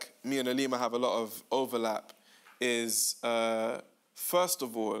like me and Aleema have a lot of overlap is, first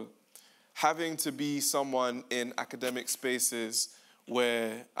of all, having to be someone in academic spaces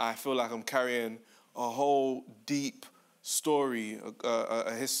where I feel like I'm carrying a whole deep story,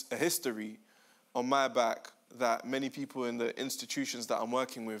 a history on my back that many people in the institutions that I'm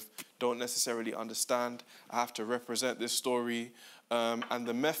working with don't necessarily understand. I have to represent this story and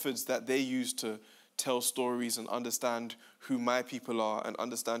the methods that they use to tell stories and understand who my people are and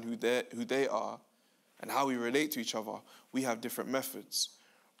understand who they are and how we relate to each other. We have different methods.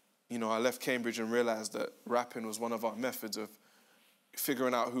 I left Cambridge and realised that rapping was one of our methods of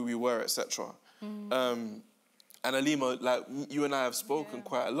figuring out who we were, etc. And Aleema, like you and I have spoken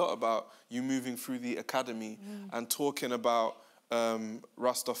quite a lot about you moving through the academy and talking about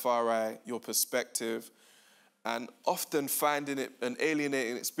Rastafari, your perspective, and often finding it an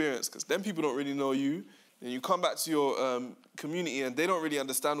alienating experience because then people don't really know you. And you come back to your community and they don't really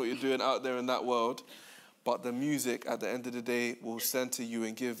understand what you're doing out there in that world. But the music, at the end of the day, will center you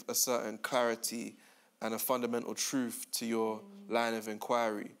and give a certain clarity and a fundamental truth to your line of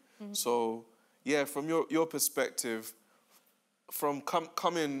inquiry. So, yeah, from your perspective, from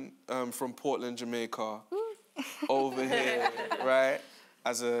coming from Portland, Jamaica, over here, right,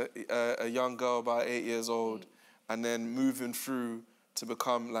 as a young girl about 8 years old, and then moving through to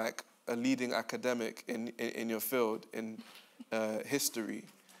become like a leading academic in your field, in history.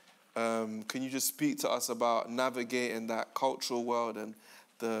 Can you just speak to us about navigating that cultural world and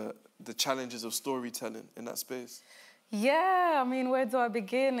the challenges of storytelling in that space? Yeah, I mean, where do I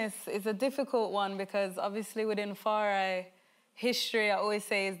begin? It's a difficult one because obviously within FARI history, I always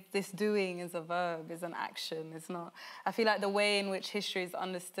say this doing is a verb, is an action. It's not. I feel like the way in which history is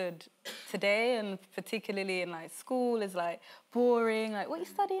understood today, and particularly in like school, is like boring. Like, what are you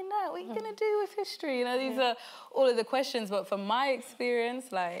studying now? What are you gonna do with history? These are all of the questions. But from my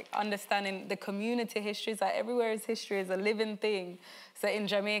experience, like understanding the community histories, like everywhere is history is a living thing. So in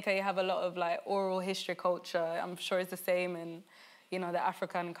Jamaica, you have a lot of like oral history culture. I'm sure it's the same in, the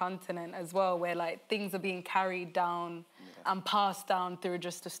African continent as well, where like things are being carried down and passed down through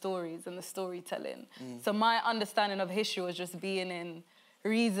just the stories and the storytelling. So my understanding of history was just being in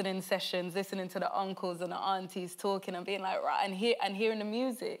reasoning sessions, listening to the uncles and the aunties talking and being like, right, and hearing the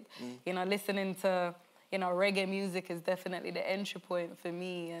music, you know, listening to, you know, reggae music is definitely the entry point for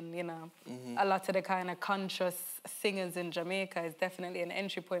me. And, you know, a lot of the kind of conscious singers in Jamaica is definitely an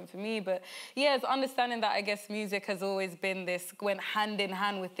entry point for me. But, yeah, it's understanding that I guess music has always been this, went hand in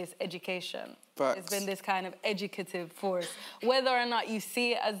hand with this education. Facts. It's been this kind of educative force, whether or not you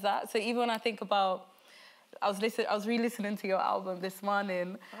see it as that. So even when I think about, I was re-listening to your album this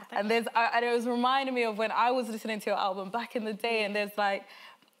morning, and it was reminding me of when I was listening to your album back in the day, and there's like,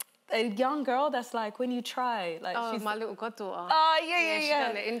 a young girl that's like, when you try, like she's my little goddaughter. Oh, yeah. She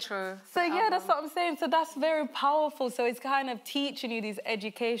done the intro. So yeah, that's what I'm saying. So that's very powerful. So it's kind of teaching you these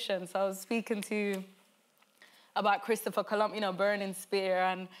education. So I was speaking to you about Christopher Columbus, you know, Burning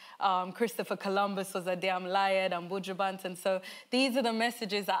Spear, and Christopher Columbus was a damn liar, and Buju Banton. So these are the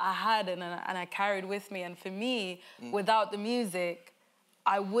messages that I had and I carried with me. And for me, without the music,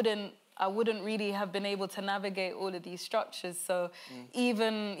 I wouldn't really have been able to navigate all of these structures. So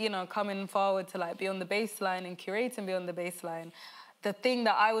even, you know, coming forward to like be on the baseline and curating Beyond the Baseline, the thing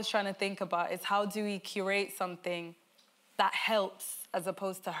that I was trying to think about is how do we curate something that helps as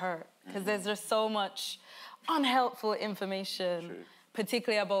opposed to hurt? Because there's just so much unhelpful information,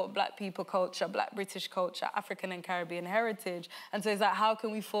 particularly about Black people culture, Black British culture, African and Caribbean heritage. And so it's like, how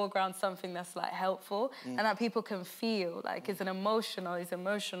can we foreground something that's like helpful and that people can feel, like it's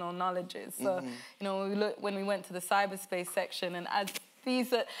emotional knowledges. So, you know, when we went to the cyberspace section, and as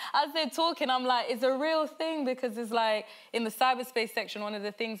they're talking, I'm like, it's a real thing, because it's like, in the cyberspace section, one of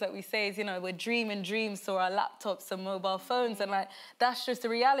the things that we say is, you know, we're dreaming dreams through our laptops and mobile phones, and like, that's just the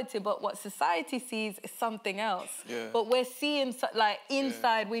reality, but what society sees is something else. Yeah. But we're seeing, like,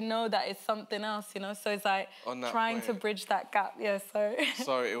 inside, we know that it's something else, you know? So it's like, trying to bridge that gap. Yeah, sorry.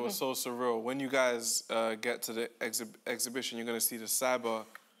 Sorry, it was so surreal. When you guys get to the exhibition, you're going to see the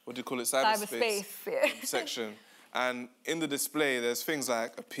what do you call it? Cyberspace section. And in the display, there's things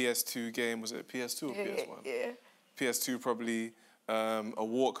like a PS2 game. Was it a PS2 or PS1? Yeah. PS2 probably, a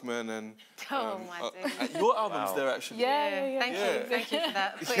Walkman, and... Oh, my days. Your album's there, actually. Yeah. Thank you for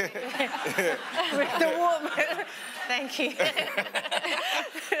that. With the Walkman. Thank you.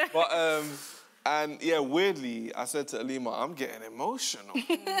 But, and yeah, weirdly, I said to Aleema, I'm getting emotional.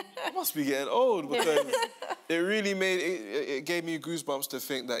 I must be getting old, because it really it gave me goosebumps to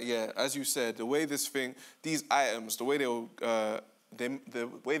think that, yeah, as you said, the way these items, the way the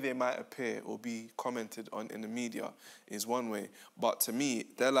way they might appear or be commented on in the media is one way. But to me,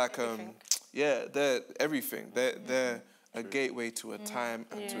 they're like, they're everything. They're a gateway to a time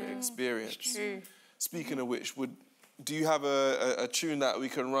and to an experience. True. Speaking of which, do you have a tune that we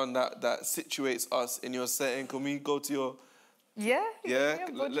can run that situates us in your setting? Can we go to your... Yeah?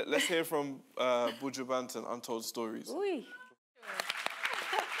 Let's hear from Buju Banton, Untold Stories. Ui.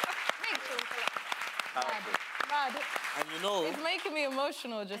 And you know... It's making me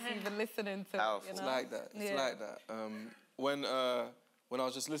emotional just even listening to it, you know? It's like that. It's like that. When I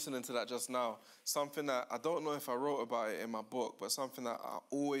was just listening to that just now, something that I don't know if I wrote about it in my book, but something that I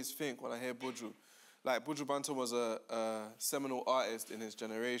always think when I hear Buju. Like, Buju Banton was a seminal artist in his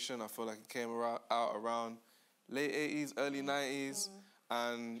generation. I feel like he came out around late 80s, early 90s,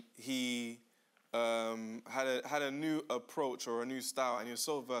 and he had a new approach or a new style, and he was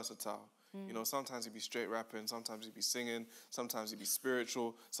so versatile. You know, sometimes he'd be straight rapping, sometimes he'd be singing, sometimes he'd be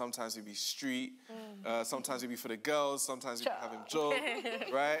spiritual, sometimes he'd be street, sometimes he'd be for the girls, sometimes he'd be having joke,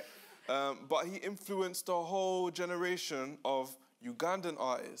 right? But he influenced a whole generation of Ugandan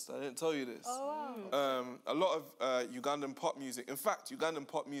artists. I didn't tell you this. Oh, wow. A lot of Ugandan pop music. In fact, Ugandan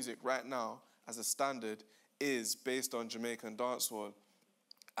pop music right now, as a standard, is based on Jamaican dancehall.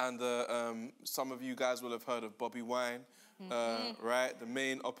 And some of you guys will have heard of Bobby Wine, right? The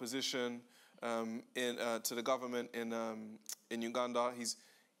main opposition to the government in Uganda.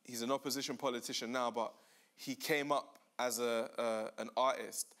 He's an opposition politician now, but he came up as an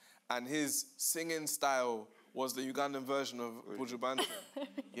artist, and his singing style was the Ugandan version of Buju Banton,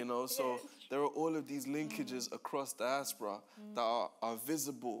 you know? So there are all of these linkages across diaspora that are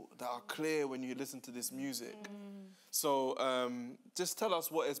visible, that are clear when you listen to this music. So just tell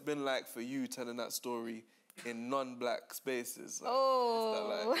us what it's been like for you telling that story in non-Black spaces. Like, what's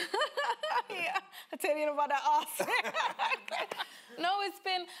that like? Yeah, I tell you about that ass. No, it's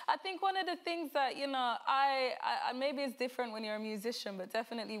been, I think one of the things that, you know, I maybe it's different when you're a musician, but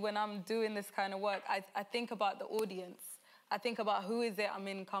definitely when I'm doing this kind of work, I think about the audience. I think about who is it I'm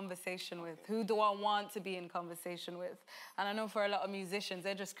in conversation with? Who do I want to be in conversation with? And I know for a lot of musicians,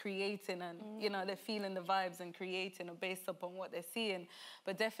 they're just creating and, you know, they're feeling the vibes and creating based upon what they're seeing.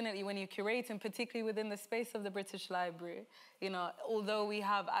 But definitely when you're curating, particularly within the space of the British Library, you know, although we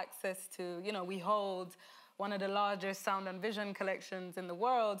have access to, you know, we hold one of the largest sound and vision collections in the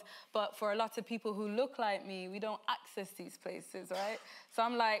world, but for a lot of people who look like me, we don't access these places, right? So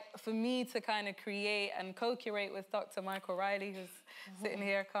I'm like, for me to kind of create and co-curate with Dr. Michael Riley, who's sitting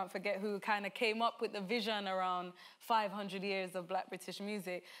here, I can't forget, who kind of came up with the vision around 500 years of Black British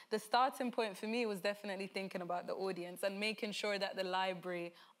music, the starting point for me was definitely thinking about the audience and making sure that the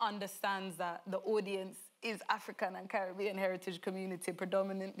library understands that the audience is African and Caribbean heritage community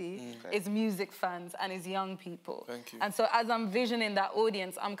predominantly, is music fans and is young people. Thank you. And so as I'm visioning that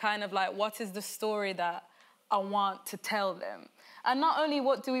audience, I'm kind of like, what is the story that I want to tell them? And not only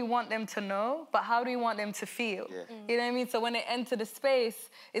what do we want them to know, but how do we want them to feel? You know what I mean? So when they enter the space,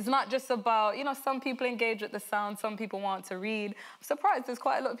 it's not just about, you know, some people engage with the sound, some people want to read. I'm surprised there's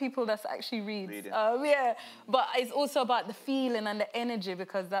quite a lot of people that's actually read. Yeah, but it's also about the feeling and the energy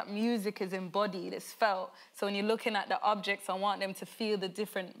because that music is embodied, it's felt. So when you're looking at the objects, I want them to feel the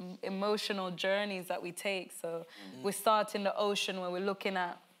different emotional journeys that we take. So we start in the ocean where we're looking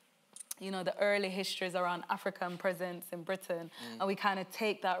at, you know, the early histories around African presence in Britain, and we kind of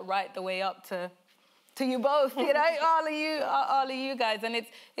take that right the way up to you both, you know, all of you guys, and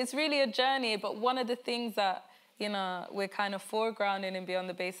it's really a journey. But one of the things that, you know, we're kind of foregrounding in Beyond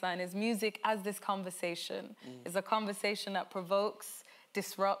the Baseline is music as this conversation. It's a conversation that provokes,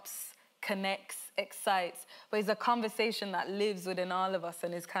 disrupts, connects, excites, but it's a conversation that lives within all of us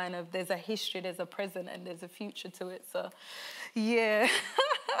and is kind of, there's a history, there's a present, and there's a future to it. So, yeah.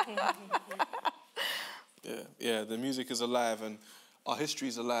 Yeah, the music is alive and our history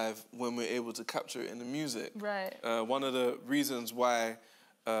is alive when we're able to capture it in the music. Right. One of the reasons why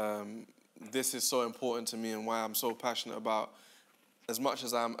this is so important to me and why I'm so passionate about, as much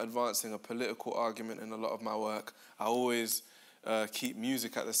as I'm advancing a political argument in a lot of my work, I always keep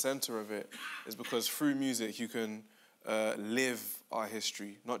music at the center of it, is because through music you can live our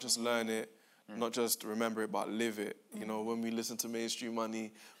history, not just learn it, not just remember it, but live it. You know, when we listen to Mainstream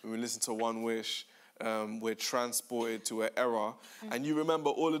Money, when we listen to One Wish, we're transported to an era, and you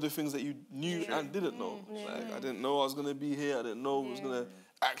remember all of the things that you knew and didn't know. Like, I didn't know I was going to be here. I didn't know I was going to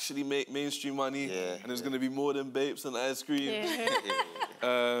actually make mainstream money, and it was going to be more than babes and ice cream.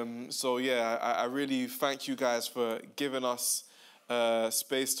 So, yeah, I really thank you guys for giving us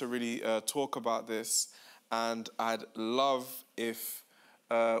space to really talk about this, and I'd love if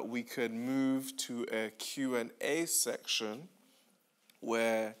we could move to a Q&A section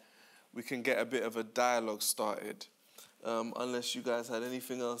where we can get a bit of a dialogue started, unless you guys had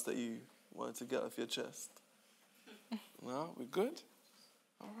anything else that you wanted to get off your chest. No, we're good?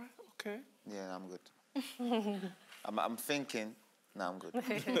 All right, okay. Yeah, I'm good. I'm thinking. No, I'm good.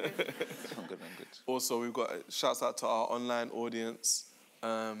 I'm good. Also, we've got shouts out to our online audience.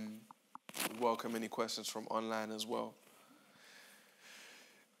 We welcome any questions from online as well.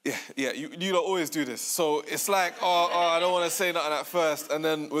 Yeah, you lot always do this. So it's like, oh, I don't want to say nothing at first, and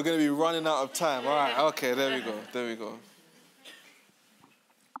then we're going to be running out of time. All right, okay, there we go.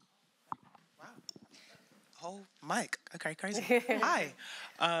 Wow. Whole mic. Okay, crazy. Hi.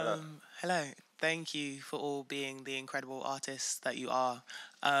 Hello. Thank you for all being the incredible artists that you are.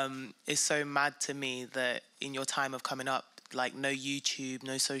 It's so mad to me that in your time of coming up, like no YouTube,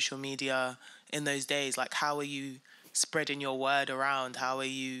 no social media in those days, like how are you spreading your word around? How are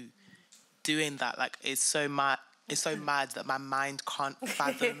you doing that? Like, it's so mad that my mind can't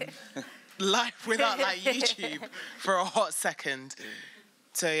fathom life without like YouTube for a hot second.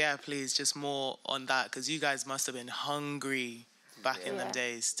 So yeah, please, just more on that, because you guys must have been hungry back in them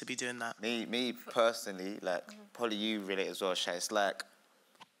days to be doing that. Me personally, like, probably you relate as well, Shay. It's like,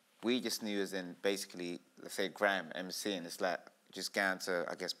 we just knew as in basically, let's say Graham, MCing, it's like just going to,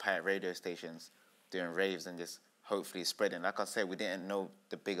 I guess, pirate radio stations, doing raves and just hopefully spreading. Like I said, we didn't know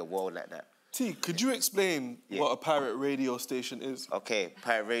the bigger world like that. T, could you explain what a pirate radio station is? Okay,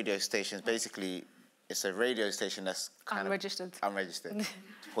 pirate radio stations, basically, it's a radio station that's kind unregistered. Unregistered, to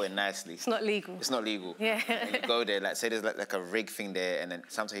put it nicely. It's not legal. It's not legal. Yeah. And you go there, like, say there's like a rig thing there, and then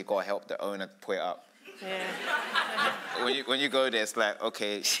sometimes you gotta help the owner put it up. Yeah. When you go there, it's like,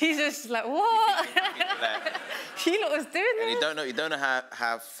 okay. She's just like, what? Like, you lot was doing this? And you don't know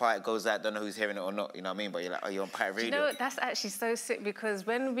how far it goes out, don't know who's hearing it or not, you know what I mean? But you're like, oh, you're on pirate radio. You know what? That's actually so sick, because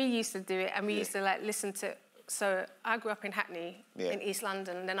when we used to do it and we used to like listen to, so I grew up in Hackney in East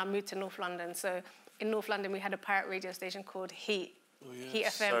London, and then I moved to North London. So in North London, we had a pirate radio station called Heat. Heat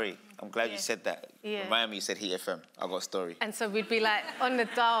FM. Sorry, I'm glad you said that. Yeah. Remind me you said Heat FM. I got a story. And so we'd be like on the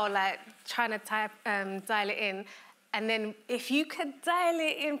dial, like trying to dial it in. And then if you could dial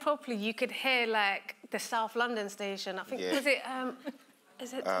it in properly, you could hear like the South London station. I think, was it,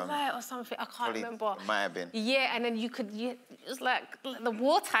 is it Delight or something? I can't remember. It might have been. Yeah, and then you could, it was like the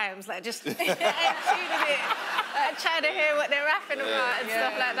war times, like just tuning it, trying to hear what they're rapping about and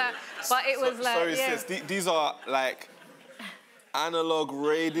stuff like that. But it was like, sorry, sis, these are like analog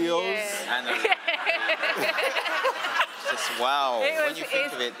radios. Yeah. Just wow. When you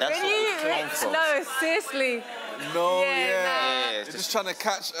think of it, that's what we came from. No, seriously. No, It's just trying to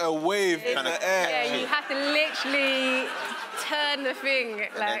catch a wave in the air. Yeah, you have to literally turn the thing.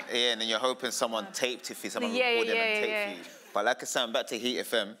 Like, and then you're hoping someone taped it for you, someone recorded and taped for you. But like I said, I'm back to Heat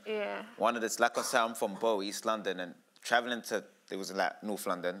FM. Yeah. One of this, like I said, I'm from Bow, East London, and travelling to, it was like North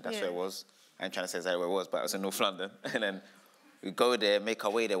London, that's where it was. I ain't trying to say exactly where it was, but it was in North London. And then we go there, make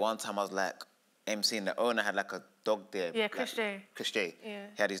our way there. One time I was like, emceeing, the owner had like a dog there. Yeah, Chris J. Chris J. Yeah.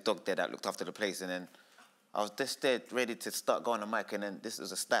 He had his dog there that looked after the place, and then I was just there ready to start going on the mic, and then this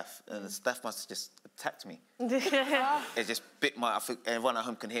was a staff, and the staff must have just attacked me. It just bit my, I think everyone at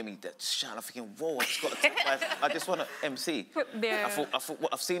home can hear me just shouting. I'm thinking, whoa, I just got attacked by, I just want to MC. Yeah. I thought,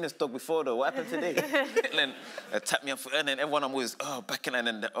 what, I've seen this dog before though, what happened today? And then attacked me, and then everyone I'm always, back in, and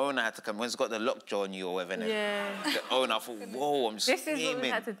then the owner had to come, when he's got the lockjaw on you or whatever, and then the owner, I thought, whoa, I'm This screaming. is what we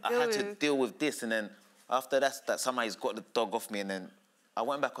had to I had to deal with this, and then after that somehow he's got the dog off me, and then I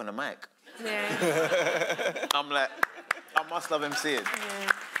went back on the mic. Yeah. I'm like, I must love MCing.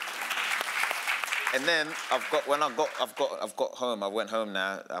 Yeah. And then I've got home. I went home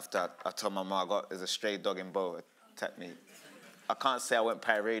now after I told my mum there's a stray dog in Bow attacked me. I can't say I went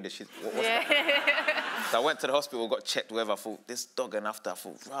pirate radio. What's that? So I went to the hospital, got checked, whatever. I thought this dog, and after I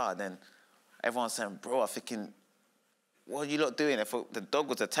thought, rah. Then everyone's saying, bro, I'm thinking, what are you lot doing? I thought the dog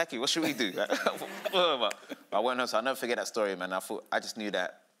was attacking. What should we do? I went home, so I'll never forget that story, man. I just knew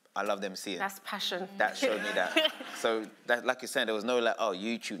that I loved MCing. That's passion. That showed me that. So, that, like you're saying, there was no like,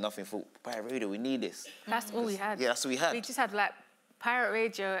 YouTube, nothing. For Pirate Radio, we need this. That's all we had. Yeah, that's what we had. We just had like Pirate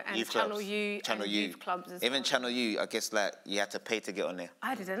Radio and Youth Channel clubs. U Channel and U. youth clubs as Even well. Channel U, I guess like you had to pay to get on there.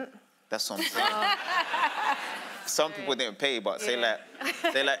 I didn't. That's what I'm saying. Some people didn't pay, but say like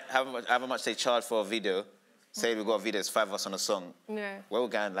however much they charge for a video. Say we got a video, it's 5 of us on a song. Yeah. We're all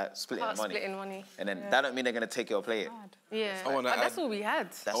going like splitting money. Splitting money. And then that don't mean they're gonna take it or play it. Yeah. But that's all we had.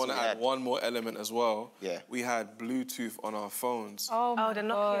 I want to add one more element as well. Yeah. We had Bluetooth on our phones. Oh, the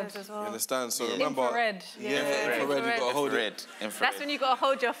Nokias as well. You understand? So remember... Infrared. Infrared, you got to hold it. That's when you got to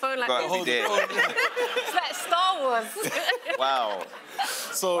hold your phone like got this. It's like Star Wars. Wow.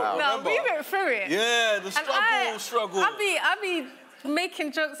 So remember... No, we went through it. Yeah, the struggle. I be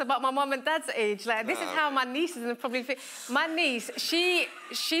making jokes about my mum and dad's age. Like, this is how my nieces and probably think. My niece, she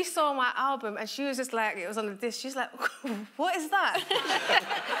saw my album and she was just like, it was on the disc. She's like, what is that?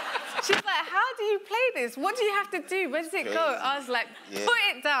 She's like, how do you play this? What do you have to do? Where does it go? I was like, put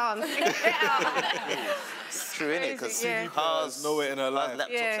it down. Get out. It's true, innit? Because cars nowhere in her life.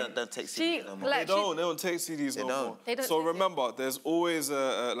 Laptops don't take CDs no more. They don't take CDs no more. They don't so remember, there's always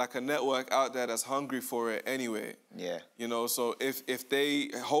a network out there that's hungry for it anyway. Yeah. You know, so if they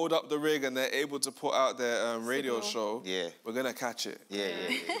hold up the rig and they're able to put out their radio show, we're gonna catch it. Yeah.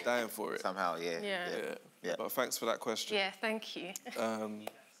 Dying for it. Somehow, yeah. But thanks for that question. Yeah, thank you.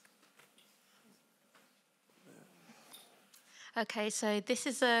 Okay, so this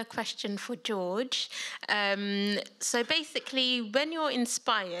is a question for George. So basically, when you're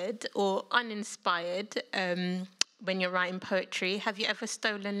inspired or uninspired, when you're writing poetry, have you ever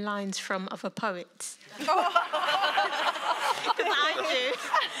stolen lines from other poets? Because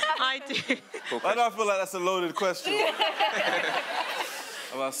I do. Why do I feel like that's a loaded question?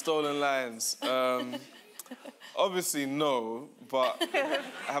 About stolen lines. Obviously, no, but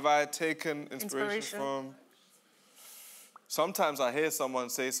have I taken inspiration from... Sometimes I hear someone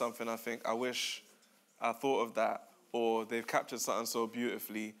say something, I think, I wish I thought of that, or they've captured something so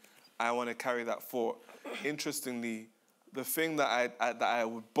beautifully, I want to carry that thought. Interestingly, the thing that I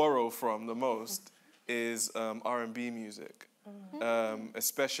would borrow from the most is R&B music,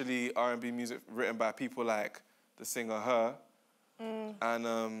 especially R&B music written by people like the singer Her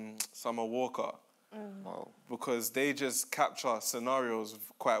and Summer Walker, because they just capture scenarios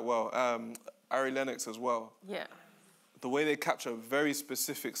quite well. Ari Lennox as well. Yeah. The way they capture very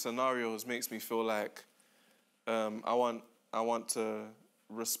specific scenarios makes me feel like I want to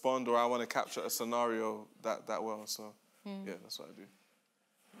respond, or I want to capture a scenario that well. So yeah, that's what I do.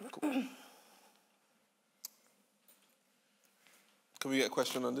 Cool. Can we get a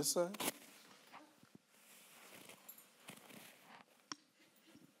question on this side?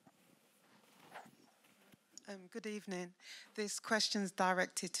 Good evening. This question's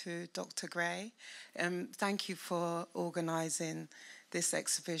directed to Dr. Gray. Thank you for organising this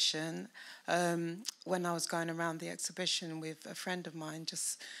exhibition. When I was going around the exhibition with a friend of mine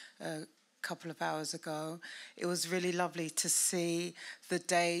just a couple of hours ago, it was really lovely to see the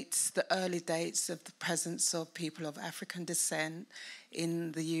dates, the early dates of the presence of people of African descent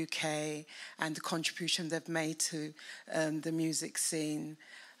in the UK and the contribution they've made to the music scene.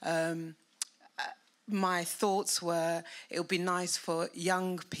 My thoughts were it would be nice for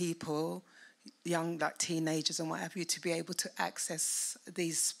young people, young like teenagers and what have you, to be able to access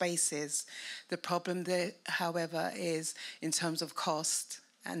these spaces. The problem there, however, is in terms of cost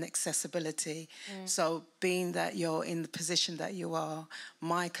and accessibility. So being that you're in the position that you are,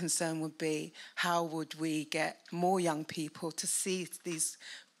 my concern would be how would we get more young people to see these,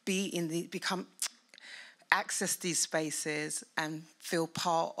 access these spaces and feel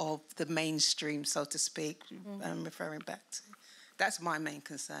part of the mainstream, so to speak, I'm referring back to. That's my main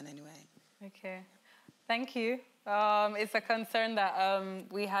concern anyway. Okay, thank you. It's a concern that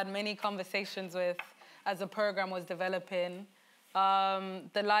we had many conversations with as the program was developing.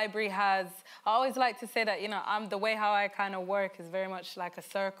 The library has, I always like to say that, you know, the way how I kind of work is very much like a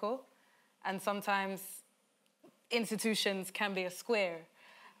circle, and sometimes institutions can be a square.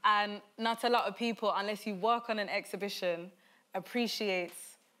 And not a lot of people, unless you work on an exhibition, appreciates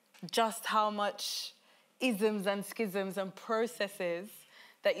just how much isms and schisms and processes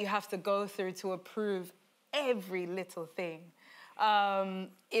that you have to go through to approve every little thing.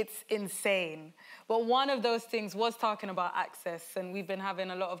 It's insane. But one of those things was talking about access, and we've been having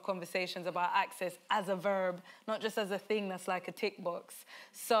a lot of conversations about access as a verb, not just as a thing that's like a tick box.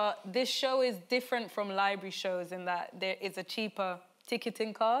 So this show is different from library shows in that there is a cheaper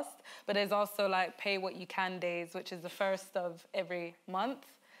ticketing cost, but there's also like pay what you can days, which is the first of every month.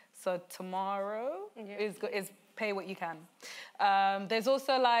 So tomorrow is pay what you can. There's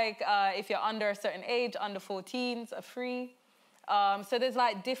also like, if you're under a certain age, under 14s are free. So there's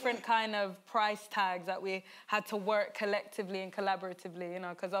like different kind of price tags that we had to work collectively and collaboratively, you know,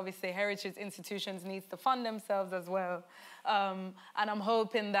 because obviously heritage institutions need to fund themselves as well. And I'm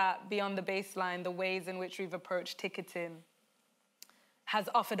hoping that beyond the baseline, the ways in which we've approached ticketing has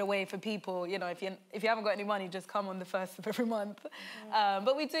offered a way for people, you know, if you haven't got any money, just come on the first of every month.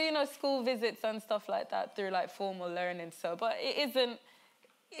 But we do, you know, school visits and stuff like that through like formal learning. So, but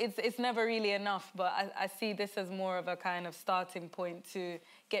it's never really enough, but I see this as more of a kind of starting point to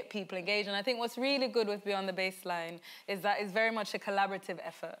get people engaged. And I think what's really good with Beyond the Baseline is that it's very much a collaborative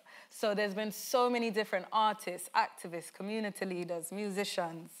effort. So there's been so many different artists, activists, community leaders,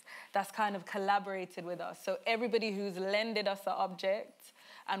 musicians that's kind of collaborated with us. So everybody who's lended us an object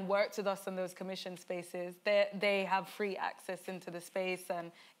and worked with us in those commission spaces, they have free access into the space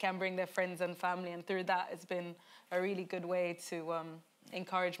and can bring their friends and family. And through that, it's been a really good way to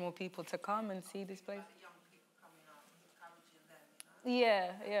encourage more people to come and see this place.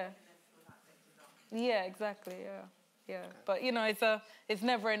 Yeah, exactly, yeah. But you know, it's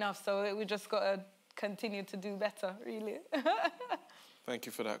never enough, so we just got to continue to do better, really. Thank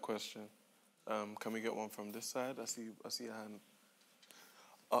you for that question. Can we get one from this side? I see a hand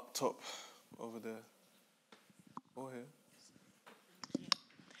up top over there. Or here.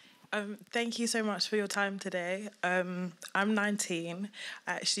 Thank you so much for your time today. I'm 19.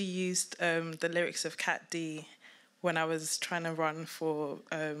 I actually used the lyrics of Cat D when I was trying to run for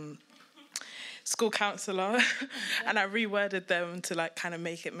school counsellor, and I reworded them to like kind of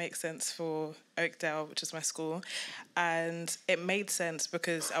make it make sense for Oakdale, which is my school, and it made sense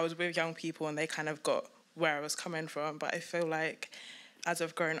because I was with young people and they kind of got where I was coming from. But I feel like as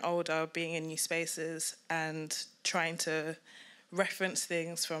I've grown older, being in new spaces and trying to reference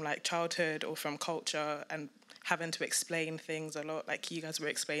things from like childhood or from culture and having to explain things a lot, like you guys were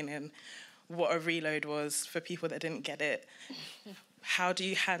explaining what a reload was for people that didn't get it. How do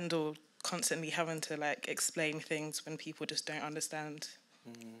you handle constantly having to like explain things when people just don't understand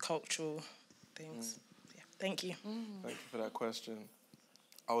cultural things? Yeah, thank you. Thank you for that question.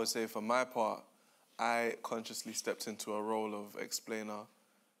 I would say for my part, I consciously stepped into a role of explainer.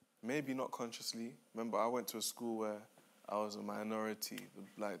 Maybe not consciously. Remember, I went to a school where I was a minority,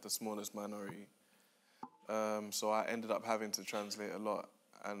 like the smallest minority. So I ended up having to translate a lot.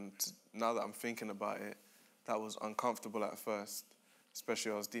 And now that I'm thinking about it, that was uncomfortable at first.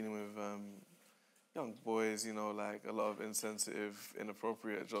 Especially I was dealing with young boys, you know, like a lot of insensitive,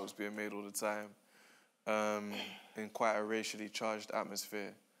 inappropriate jokes being made all the time in quite a racially charged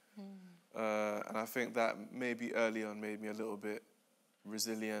atmosphere. And I think that maybe early on made me a little bit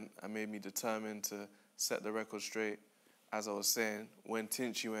resilient and made me determined to set the record straight. As I was saying, when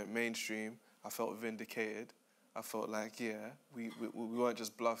Tinchy went mainstream, I felt vindicated. I felt like, yeah, we weren't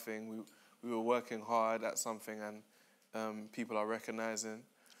just bluffing. We were working hard at something, and people are recognizing.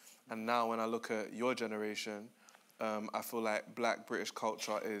 And now when I look at your generation, I feel like Black British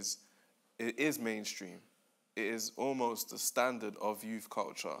culture is mainstream. It is almost the standard of youth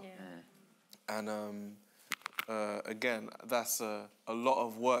culture. Yeah. And again, that's a lot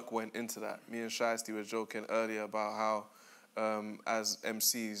of work went into that. Me and Shystie were joking earlier about how, as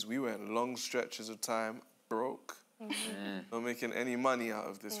MCs, we went long stretches of time broke, not making any money out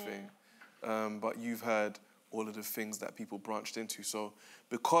of this thing. But you've heard all of the things that people branched into. So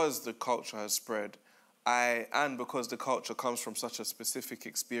because the culture has spread, and because the culture comes from such a specific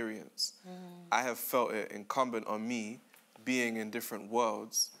experience, I have felt it incumbent on me, being in different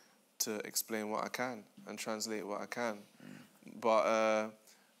worlds, to explain what I can and translate what I can. But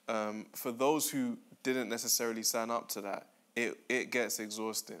for those who didn't necessarily sign up to that, it gets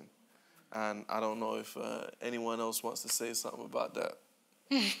exhausting. And I don't know if anyone else wants to say something about that.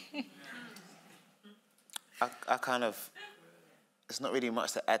 I kind of, it's not really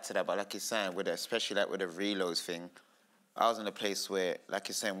much to add to that, but like you're saying, especially like with the reloads thing, I was in a place where, like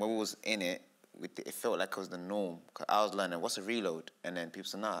you're saying, when we was in it, it felt like it was the norm. Cause I was learning, what's a reload? And then people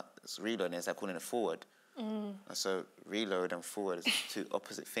said, nah, it's a reload, and it's like calling it forward. And so reload and forward is two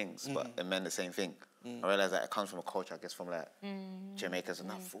opposite things, but they meant the same thing. I realized that it comes from a culture, I guess, from like Jamaica, so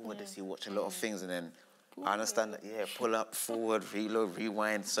now forward, you watch a lot of things, and then I understand that, pull up, forward, reload,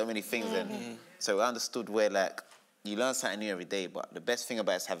 rewind, so many things. And so I understood where, like, you learn something new every day, but the best thing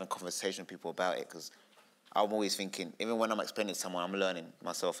about it is having conversation with people about it, because I'm always thinking, even when I'm explaining to someone, I'm learning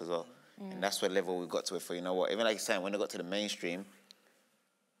myself as well. And that's what level we got to it for, you know what, even like you're saying, when they got to the mainstream,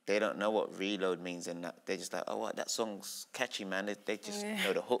 they don't know what reload means, and that they're just like, oh, what, that song's catchy, man. They just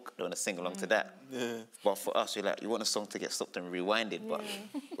know the hook, they want to sing along to that. But for us, you're like, you want a song to get stopped and rewinded, but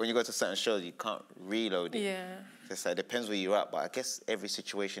when you go to certain shows, you can't reload it. It's like, it depends where you're at, but I guess every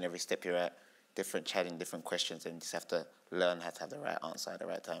situation, every step you're at, different chatting, different questions, and you just have to learn how to have the right answer at the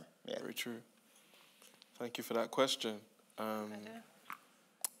right time. Yeah. Very true. Thank you for that question.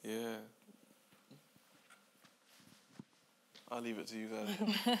 Yeah. I'll leave it to you guys.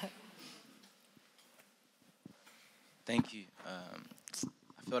 Thank you.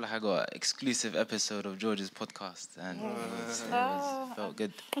 I feel like I got an exclusive episode of George's podcast, and it felt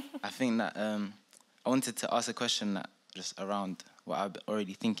good. I think that I wanted to ask a question that just around what I've been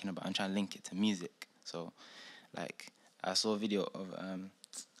already thinking about and trying to link it to music. So, like, I saw a video of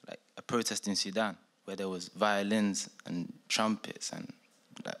like a protest in Sudan where there was violins and trumpets and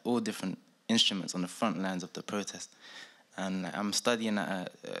like all different instruments on the front lines of the protest. And I'm studying at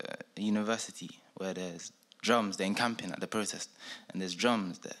a university where there's drums, they're encamping at the protest, and there's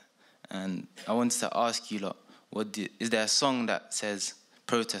drums there. And I wanted to ask you lot, is there a song that says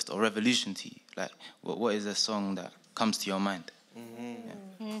protest or revolution to you? Like, what is a song that comes to your mind?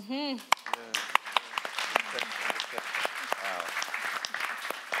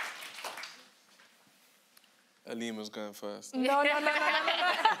 Aleema's going first. No.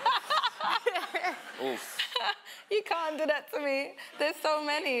 Oof. You can't do that to me. There's so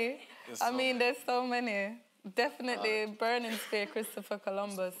many. There's so many. Definitely Burning Spear, Christopher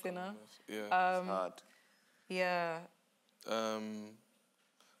Columbus, you know. Yeah. It's hard. Yeah.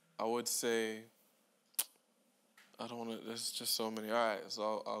 I would say, I don't want to, there's just so many. All right,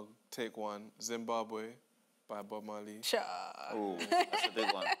 so I'll take one. Zimbabwe by Bob Marley. Oh, that's a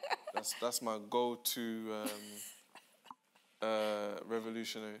big one. That's my go-to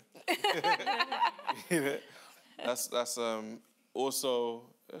revolutionary. That's also,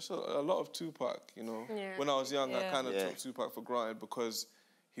 there's a lot of Tupac, you know. Yeah. When I was young, I kind of took Tupac for granted because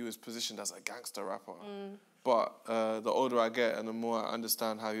he was positioned as a gangster rapper. But the older I get and the more I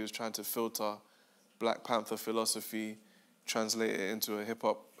understand how he was trying to filter Black Panther philosophy, translate it into a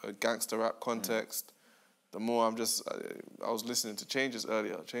hip-hop, a gangster rap context, the more I was listening to Changes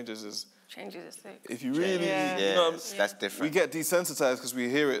earlier. Changes is sick. If you really, you know, that's different. We get desensitized because we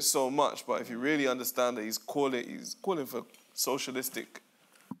hear it so much, but if you really understand that he's calling for socialistic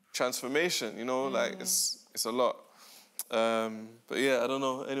transformation, you know, like it's a lot. But yeah, I don't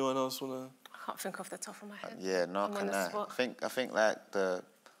know. Anyone else wanna? I can't think off the top of my head. Yeah, no, I think like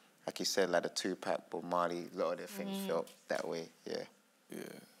like you said, like the Tupac, Bob Marley, a lot of their things felt that way. Yeah.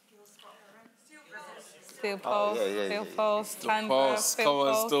 Still pulse, still pulse, still pulse, come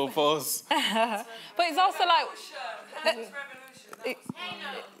on, still pulse. But it's also like...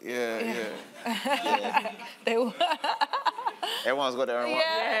 Everyone's got their own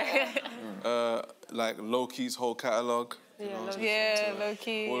one. Like Low-Key's whole catalogue.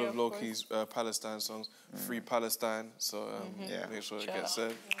 Low-Key. All of Low-Key's Palestine songs. Free Palestine, so make sure it gets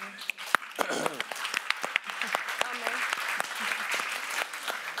said.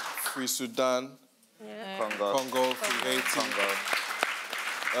 free Sudan. Yeah. Congo, free Haiti.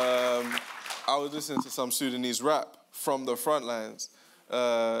 I was listening to some Sudanese rap from the front lines.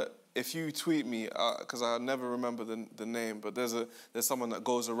 If you tweet me, because I never remember the name, but there's someone that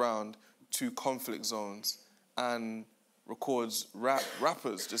goes around to conflict zones and records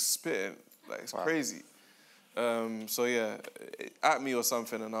rappers just spitting. Like, it's crazy. So yeah, at me or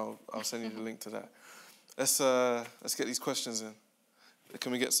something, and I'll send you the link to that. Let's get these questions in.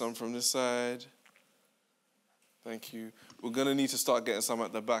 Can we get some from this side? Thank you. We're gonna need to start getting some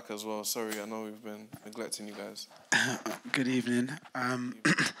at the back as well. Sorry, I know we've been neglecting you guys. Good evening.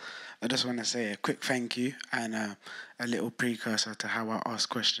 I just want to say a quick thank you and a little precursor to how I ask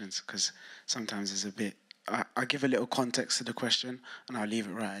questions, because sometimes it's a bit... I give a little context to the question and I'll leave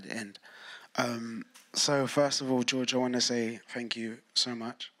it right at the end. So first of all, George, I want to say thank you so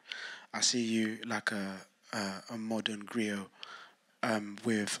much. I see you like a modern griot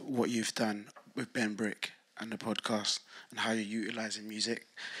with what you've done with Ben Brick and the podcast and how you're utilising music.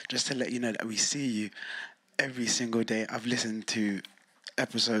 Just to let you know that we see you every single day. I've listened to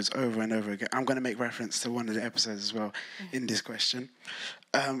episodes over and over again. I'm going to make reference to one of the episodes as well in this question.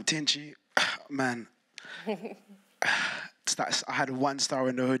 Tinchy, man, I had a 1-star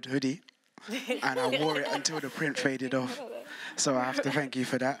in the hoodie and I wore it until the print faded off. So I have to thank you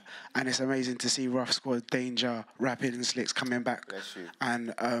for that. And it's amazing to see Rough Squad, Danger, Rapid and Slicks coming back. Bless you.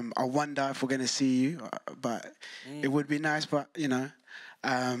 And I wonder if we're going to see you, but it would be nice, but, you know.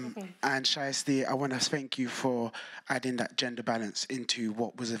 And Shystie, I want to thank you for adding that gender balance into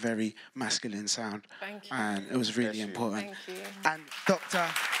what was a very masculine sound. Thank you. And it was really important. Thank you. And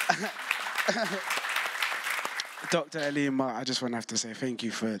Dr. Aleema, I just want to have to say thank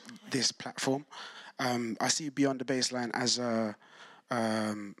you for this platform. I see Beyond the Baseline as a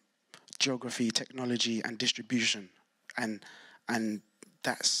geography, technology, and distribution, and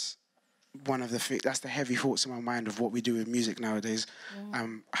that's one of that's the heavy thoughts in my mind of what we do with music nowadays.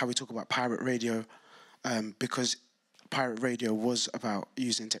 How we talk about pirate radio, because pirate radio was about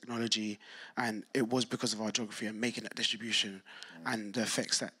using technology, and it was because of our geography and making that distribution and the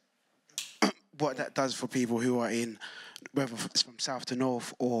effects that what that does for people who are in, whether it's from south to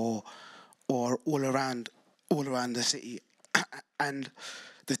north or all around the city. And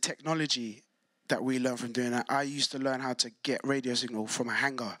the technology that we learn from doing that. I used to learn how to get radio signal from a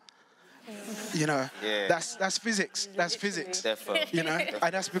hangar. You know, that's physics. That's physics. Definitely. You know,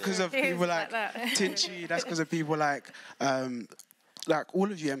 and that's because of people like Tinchy. That's because of people like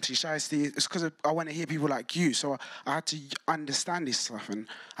all of you, MC Shystie. It's because I want to hear people like you. So I had to understand this stuff and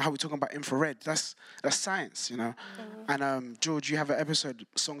how we're talking about infrared. That's science, you know. And George, you have an episode,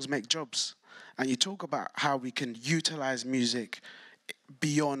 Songs Make Jobs, and you talk about how we can utilize music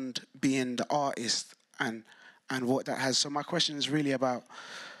beyond being the artist and what that has. So my question is really about,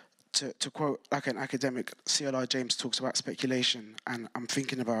 to quote like an academic, C.L.R. James talks about speculation, and I'm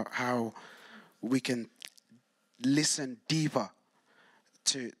thinking about how we can listen deeper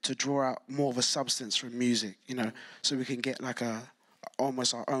to draw out more of a substance from music, you know, so we can get like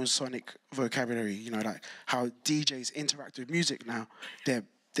almost our own sonic vocabulary, you know, like how DJs interact with music now.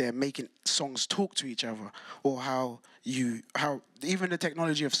 They're making songs talk to each other, or how even the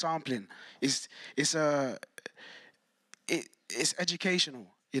technology of sampling is educational,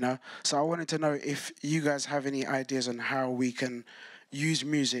 you know. So I wanted to know if you guys have any ideas on how we can use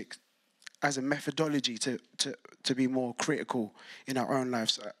music as a methodology to be more critical in our own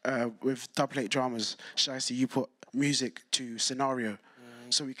lives. With Dub Plate Dramas, Shystie, you put music to scenario,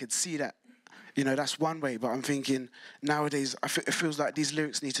 so we could see that. You know, that's one way, but I'm thinking nowadays it feels like these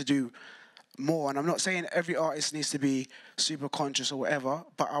lyrics need to do more. And I'm not saying every artist needs to be super conscious or whatever,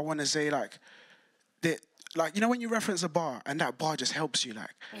 but I want to say like, you know, when you reference a bar and that bar just helps you,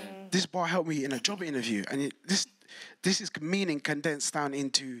 like, this bar helped me in a job interview, and this is meaning condensed down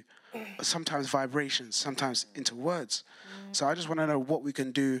into sometimes vibrations, sometimes into words. So I just want to know what we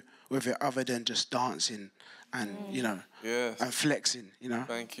can do with it other than just dancing and, you know, and flexing, you know.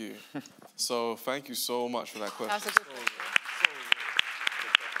 Thank you. So thank you so much for that question. That's a good question.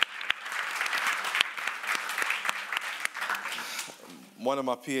 One of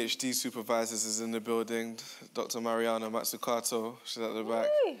my PhD supervisors is in the building, Dr. Mariana Matsukato. She's at the back.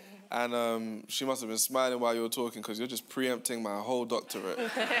 And she must have been smiling while you were talking, because you're just preempting my whole doctorate.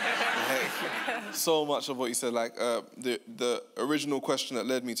 Like, so much of what you said, like the original question that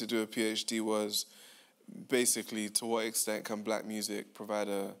led me to do a PhD was basically, to what extent can black music provide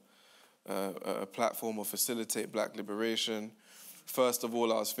a platform or facilitate black liberation? First of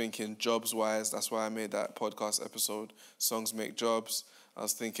all, I was thinking jobs-wise. That's why I made that podcast episode, Songs Make Jobs. I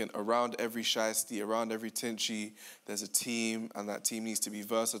was thinking around every Shystie, around every Tinchy, there's a team, and that team needs to be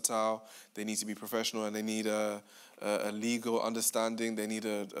versatile, they need to be professional, and they need a legal understanding, they need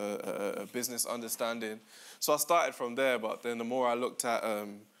a business understanding. So I started from there, but then the more I looked at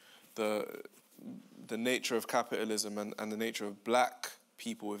the nature of capitalism and the nature of black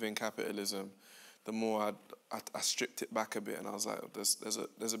people within capitalism, the more I stripped it back a bit, and I was like,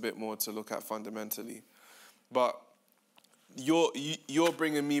 there's a bit more to look at fundamentally. But you're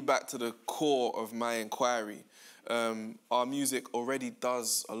bringing me back to the core of my inquiry. Our music already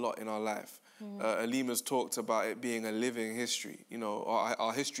does a lot in our life. Aleema's talked about it being a living history. You know,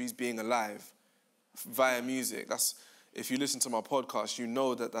 our history's being alive via music. That's, if you listen to my podcast, you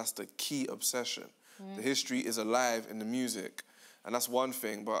know that that's the key obsession. The history is alive in the music. And that's one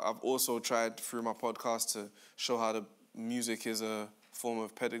thing, but I've also tried through my podcast to show how the music is a form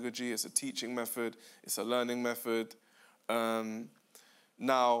of pedagogy, it's a teaching method, it's a learning method.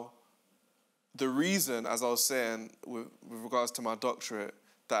 Now, the reason, as I was saying, with regards to my doctorate,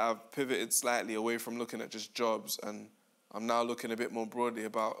 that I've pivoted slightly away from looking at just jobs, and I'm now looking a bit more broadly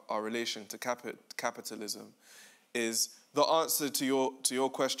about our relation to capitalism, is the answer to your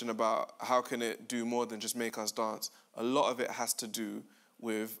question about how can it do more than just make us dance. A lot of it has to do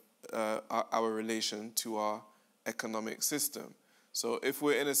with our relation to our economic system. So if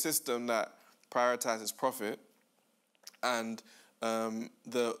we're in a system that prioritizes profit, and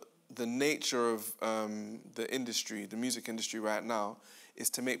the nature of the industry, the music industry right now, is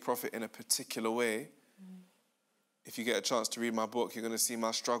to make profit in a particular way. If you get a chance to read my book, you're going to see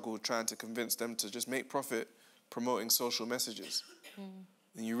my struggle trying to convince them to just make profit promoting social messages.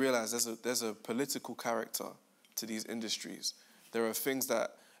 And you realize there's a political character to these industries. There are things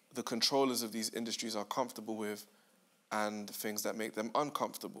that the controllers of these industries are comfortable with and things that make them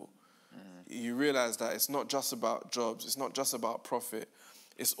uncomfortable. You realize that it's not just about jobs, it's not just about profit,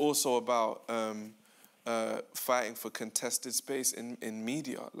 it's also about fighting for contested space in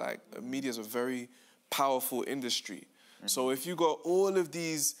media. Like, media is a very powerful industry. So if you got all of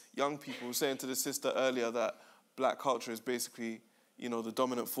these young people saying to the sister earlier that black culture is basically, you know, the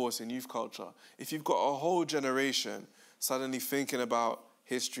dominant force in youth culture, if you've got a whole generation suddenly thinking about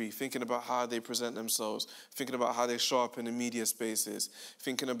history, thinking about how they present themselves, thinking about how they show up in the media spaces,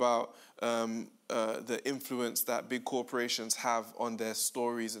 thinking about the influence that big corporations have on their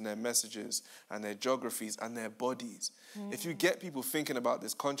stories and their messages and their geographies and their bodies. If you get people thinking about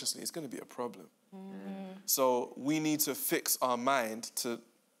this consciously, it's going to be a problem. So we need to fix our mind to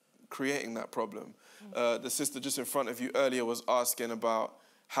creating that problem. The sister just in front of you earlier was asking about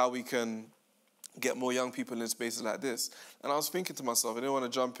how we can get more young people in spaces like this. And I was thinking to myself, I didn't want to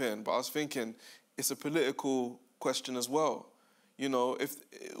jump in, but I was thinking it's a political question as well. You know, if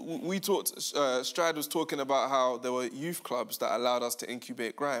we talked, Stryder was talking about how there were youth clubs that allowed us to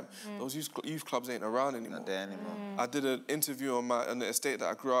incubate grime. Those youth clubs ain't around anymore. Not there anymore. I did an interview on the estate that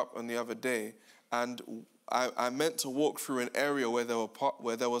I grew up on the other day, and I meant to walk through an area where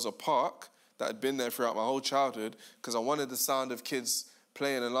there was a park that had been there throughout my whole childhood because I wanted the sound of kids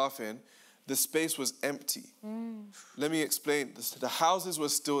playing and laughing. The space was empty. Let me explain. The houses were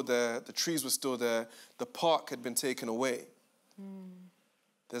still there, the trees were still there, the park had been taken away.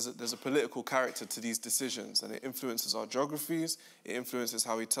 There's a political character to these decisions, and it influences our geographies, it influences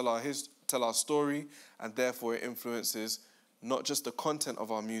how we tell our story, and therefore it influences not just the content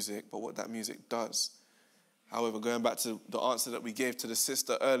of our music, but what that music does. However, going back to the answer that we gave to the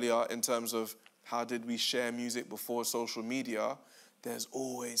sister earlier in terms of how did we share music before social media, there's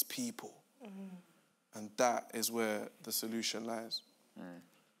always people. And that is where the solution lies.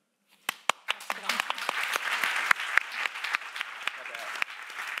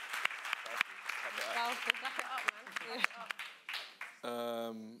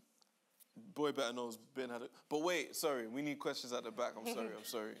 Boy better knows Ben had it. But wait, sorry, we need questions at the back. I'm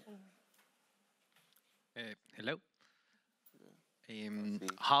sorry. Hello.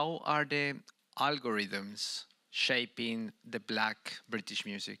 How are the algorithms shaping the black British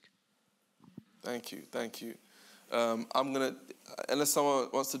music? Thank you. I'm gonna, unless someone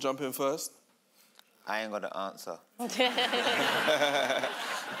wants to jump in first. I ain't got an answer.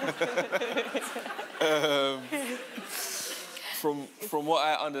 From what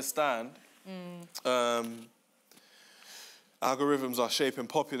I understand, algorithms are shaping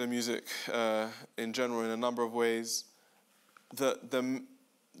popular music in general in a number of ways. The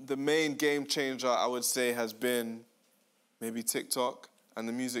main game changer, I would say, has been maybe TikTok and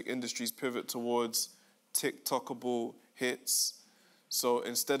the music industry's pivot towards TikTokable hits. So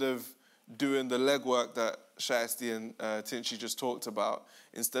instead of doing the legwork that Shystie and Tinchy just talked about,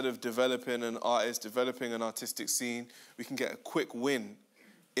 instead of developing an artist, developing an artistic scene, we can get a quick win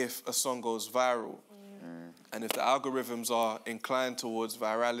if a song goes viral. And if the algorithms are inclined towards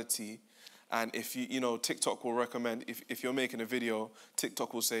virality, and if you know, TikTok will recommend, if you're making a video,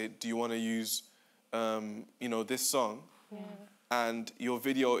 TikTok will say, do you want to use, you know, this song? And your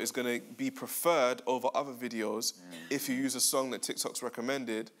video is going to be preferred over other videos if you use a song that TikTok's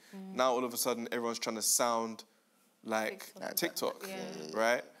recommended. Now, all of a sudden, everyone's trying to sound like TikTok,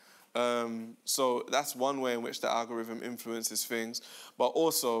 right? So that's one way in which the algorithm influences things. But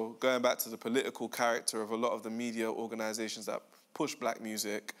also, going back to the political character of a lot of the media organizations that push black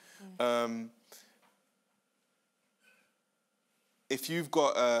music, if you've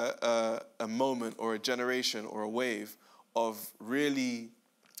got a moment or a generation or a wave of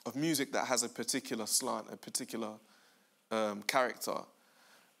music that has a particular slant, a particular character,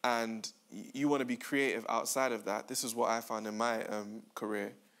 and you want to be creative outside of that, this is what I found in my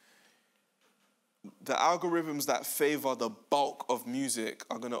career. The algorithms that favor the bulk of music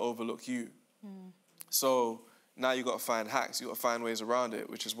are going to overlook you. So now you've got to find hacks, you've got to find ways around it,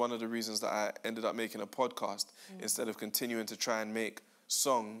 which is one of the reasons that I ended up making a podcast instead of continuing to try and make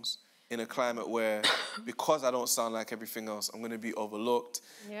songs in a climate where, because I don't sound like everything else, I'm going to be overlooked.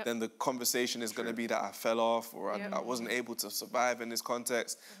 Then the conversation is going to be that I fell off, or I wasn't able to survive in this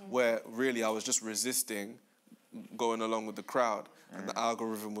context, where really I was just resisting going along with the crowd, and the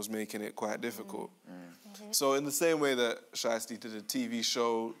algorithm was making it quite difficult. So in the same way that Shystie did a TV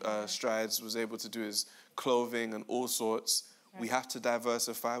show, Strides was able to do his clothing and all sorts, we have to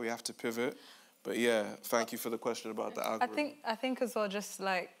diversify, we have to pivot. But yeah, thank you for the question about the algorithm. I think as well, just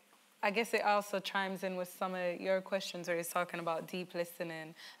like, I guess it also chimes in with some of your questions where he's talking about deep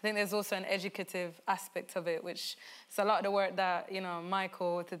listening. I think there's also an educative aspect of it, which is a lot of the work that, you know,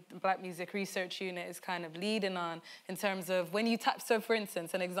 Michael with the Black Music Research Unit is kind of leading on in terms of when you tap, so for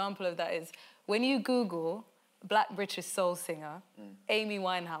instance, an example of that is when you Google Black British soul singer, Amy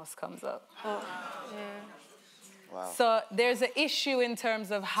Winehouse comes up. Wow. So there's an issue in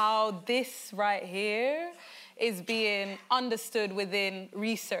terms of how this right here is being understood within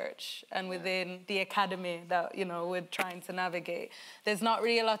research and within the academy that, you know, we're trying to navigate. There's not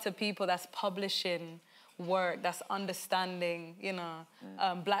really a lot of people that's publishing work, that's understanding, you know,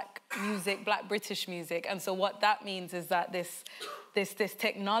 black music, black British music. And so what that means is that this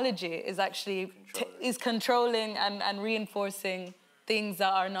technology is actually is controlling and reinforcing things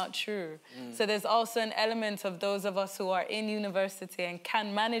that are not true. So there's also an element of those of us who are in university and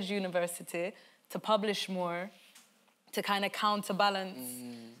can manage university to publish more, to kind of counterbalance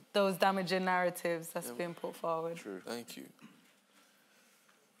those damaging narratives that's being put forward. True. Thank you.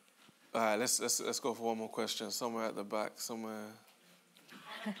 All right, let's go for one more question. Somewhere at the back, somewhere.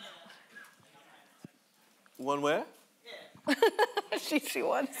 One where? Yeah. she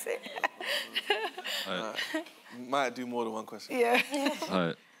wants it. Right. Might do more than one question. Yeah.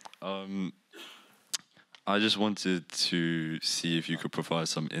 Hi. I just wanted to see if you could provide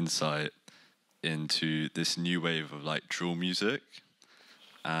some insight into this new wave of like drill music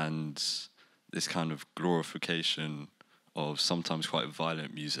and this kind of glorification of sometimes quite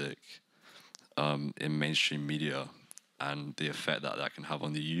violent music in mainstream media and the effect that that can have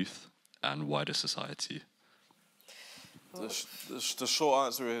on the youth and wider society. The short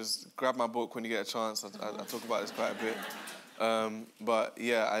answer is grab my book when you get a chance. I talk about this quite a bit. But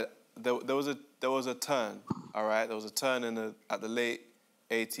yeah, there was a turn, all right? There was a turn at the late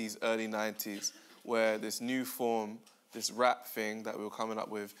 80s, early 90s, where this new form, this rap thing that we were coming up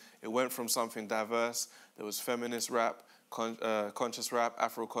with, it went from something diverse. There was feminist rap, conscious rap,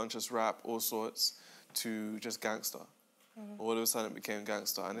 Afro-conscious rap, all sorts, to just gangster. All of a sudden it became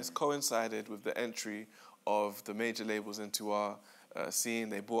gangster. And this coincided with the entry of the major labels into our scene.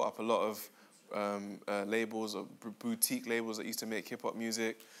 They brought up a lot of labels, or boutique labels that used to make hip-hop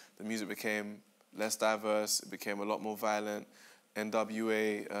music. The music became less diverse. It became a lot more violent.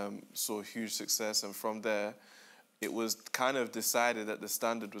 NWA saw huge success, and from there, it was kind of decided that the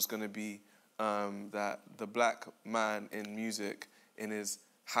standard was going to be that the black man in music, in his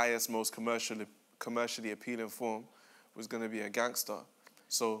highest, most commercially appealing form, was going to be a gangster.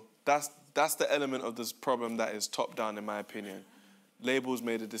 So that's the element of this problem that is top-down, in my opinion. Labels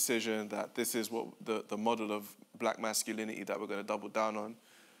made a decision that this is what the model of black masculinity that we're going to double down on.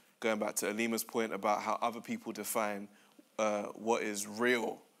 Going back to Aleema's point about how other people define what is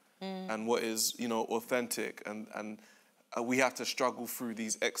real and what is, you know, authentic, and we have to struggle through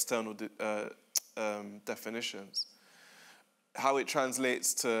these external definitions. How it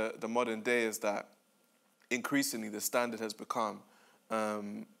translates to the modern day is that increasingly the standard has become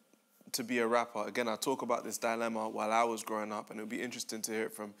to be a rapper, again, I talk about this dilemma while I was growing up, and it would be interesting to hear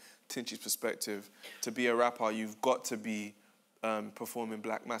it from Tinchy's perspective. To be a rapper, you've got to be performing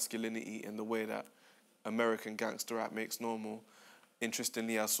black masculinity in the way that American gangster rap makes normal.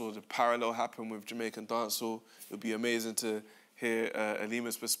 Interestingly, I saw the parallel happen with Jamaican dancehall. It would be amazing to hear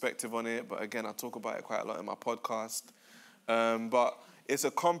Aleema's perspective on it, but again, I talk about it quite a lot in my podcast. But it's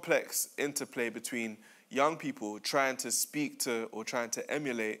a complex interplay between young people trying to speak to or trying to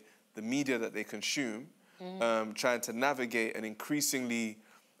emulate the media that they consume, trying to navigate an increasingly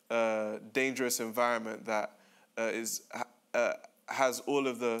dangerous environment that has all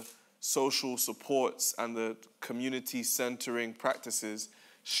of the social supports and the community-centering practices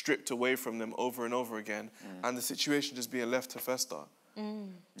stripped away from them over and over again, and the situation just being left to fester.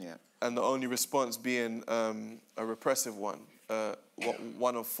 Yeah. And the only response being a repressive one,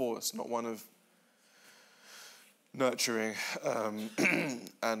 one of force, not one of nurturing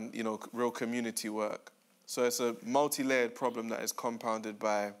and, you know, real community work. So it's a multi-layered problem that is compounded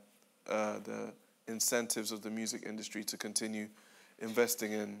by the incentives of the music industry to continue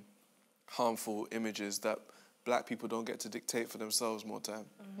investing in harmful images that black people don't get to dictate for themselves more time.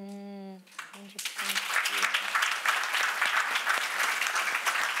 100%.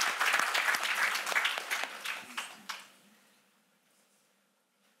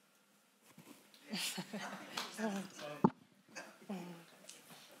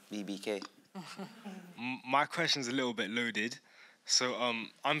 BBK. My question's a little bit loaded. So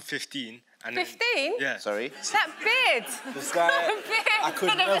I'm 15. And 15? Yeah. Sorry? That beard! This guy, I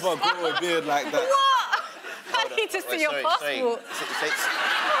could never grow a beard like that. What? I need to see your passport.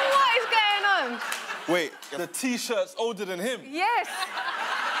 What is going on? Wait, the T-shirt's older than him? Yes.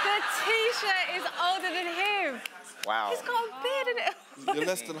 The T-shirt is older than him. Wow. He's got a beard in it. You're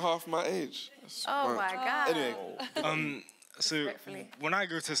less than half my age. That's Oh right. my God. Anyway. So when I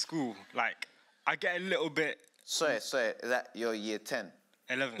go to school, like, I get a little bit... Sorry, is that your year 10?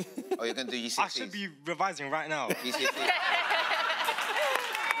 11. Oh, you're going to do GCSEs? I should be revising right now. GCSEs.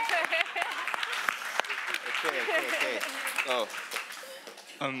 Okay. Oh.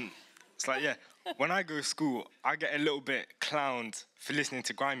 It's like, yeah, when I go to school, I get a little bit clowned for listening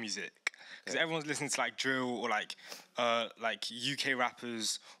to grime music. Because everyone's listening to, like, drill or, like UK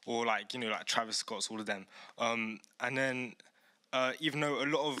rappers or, like, you know, like Travis Scott's, all of them. And then, even though a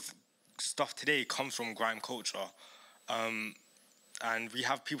lot of stuff today comes from grime culture, and we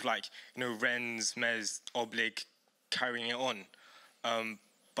have people like, you know, Renz, Mez, Oblig carrying it on.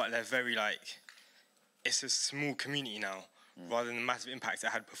 But they're very, like, it's a small community now, rather than the massive impact it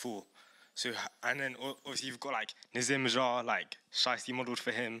had before. So, and then obviously you've got, like, Nazim Jar, like, Shystie modelled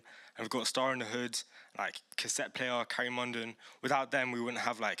for him, and we've got Star in the Hood, like, cassette player, Carrie Munden. Without them, we wouldn't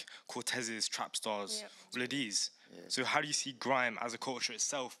have, like, Cortez's, Trap Stars, all of these. Yeah. So how do you see grime as a culture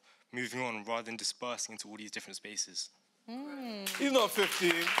itself moving on rather than dispersing into all these different spaces? He's not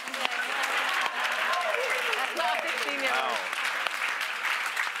 15. That's not a 15-year-old.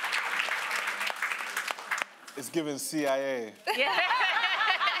 It's given CIA. Yeah.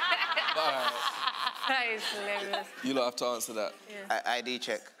 That is hilarious. You lot have to answer that. Yeah. ID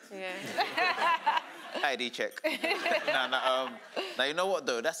check. Yeah. ID check. Now, you know what,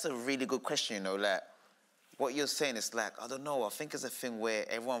 though? That's a really good question, you know, like, what you're saying is like, I don't know, I think it's a thing where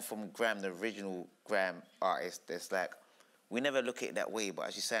everyone from Graham, the original Graham artist, there's like, we never look at it that way, but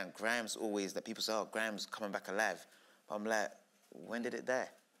as you're saying, Graham's always, that people say, oh, Graham's coming back alive. But I'm like, when did it die?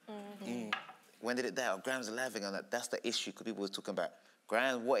 When did it die? Oh, Graham's alive again. That's the issue, because people were talking about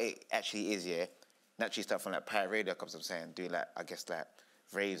Graham, what it actually is, yeah? Naturally start from like pirate radio, comes I'm saying, do like, I guess like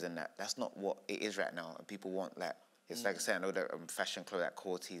raves and that. That's not what it is right now. And people want like, it's like I said, I know that fashion clothes, like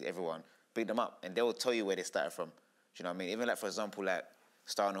Cortez, everyone, big them up, and they will tell you where they started from. Do you know what I mean? Even like, for example, like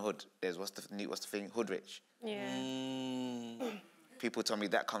Star in the Hood, there's what's the thing? Hoodrich. Yeah. People tell me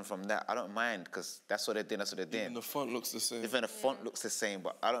that comes from that. I don't mind, because that's what they're doing, that's what they're doing. Even the font looks the same. Even the font looks the same,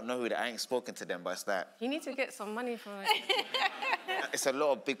 but I don't know who I ain't spoken to them, but it's like... You need to get some money from it. It's a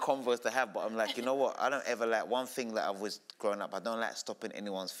lot of big convos to have, but I'm like, you know what? I don't ever like, one thing that I've always grown up, I don't like stopping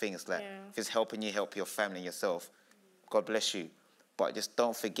anyone's things. Like, if it's helping you help your family and yourself, God bless you. But just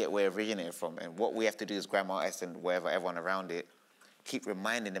don't forget where it originated from. And what we have to do as grime artists and wherever, everyone around it, keep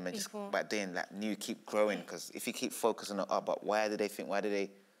reminding them and just by doing like new, keep growing. Because if you keep focusing on, oh, but why do they think,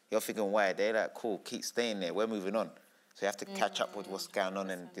 you're thinking why? They're like, cool, keep staying there, we're moving on. So you have to catch up with what's going on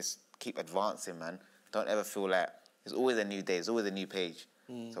and just keep advancing, man. Don't ever feel like, there's always a new day, there's always a new page.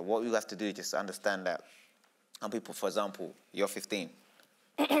 So what you have to do is just understand that some people, for example, you're 15.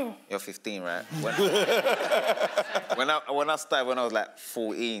 You're 15, right? When I started, when I was like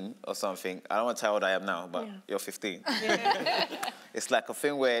 14 or something, I don't want to tell how old I am now, but you're 15. it's like a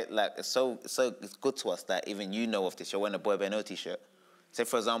thing where like it's good to us that even you know of this. You're wearing a Boy Band t-shirt. Say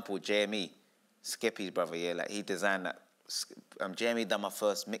for example, JME, Skippy's brother, yeah, like he designed that. JME done my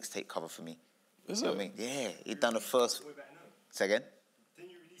first mixtape cover for me. Is you know it? what I mean? Yeah, he done the first. Say again?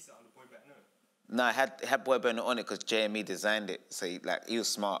 Didn't you release it on the Boy Better Know? No, it had Boy Band on it because JME designed it. So he was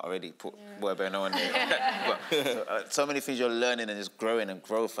smart already, put Boy Band on there. So many things you're learning and just growing and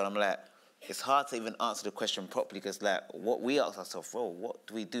growth. And I'm like, it's hard to even answer the question properly because like what we ask ourselves, bro, what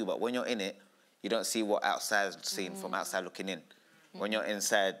do we do? But when you're in it, you don't see what outside is seen from outside looking in. When you're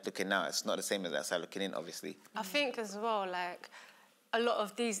inside looking out, it's not the same as outside looking in, obviously. I think as well, like, a lot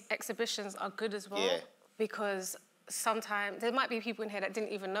of these exhibitions are good as well. Yeah. Because sometimes there might be people in here that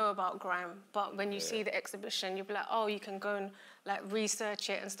didn't even know about grime, but when you see the exhibition, you'll be like, oh, you can go and like research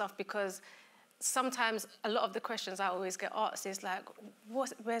it and stuff, because sometimes a lot of the questions I always get asked is like,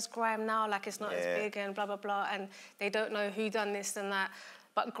 where's grime now? Like, it's not as big and blah, blah, blah, and they don't know who done this and that.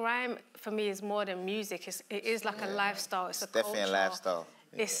 But grime, for me, is more than music. It is like a lifestyle. It's a definitely culture. a lifestyle.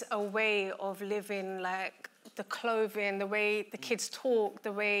 It's a way of living, like the clothing, the way the kids talk,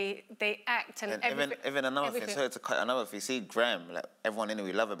 the way they act, and everything. Even another thing, sorry to cut another thing, you see grime, like everyone in it,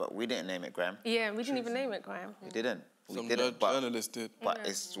 we love it, but we didn't name it grime. Yeah, we didn't even name it grime. We didn't. Some journalists did. But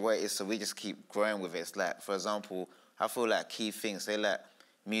it's where it is, so we just keep growing with it. It's like, for example, I feel like key things, say like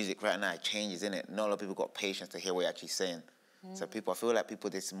music right now, it changes, innit? Not a lot of people got patience to hear what you're actually saying. So I feel like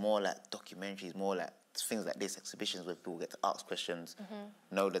there's more like documentaries, more like things like this, exhibitions where people get to ask questions,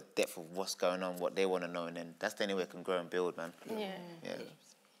 know the depth of what's going on, what they want to know, and then that's the only way it can grow and build, man. Yeah.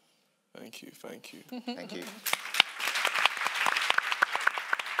 Thank you, thank you. Thank you.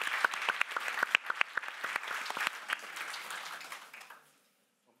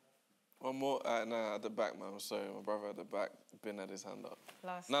 One more, no, at the back, man. I'm sorry, my brother at the back, Ben had his hand up.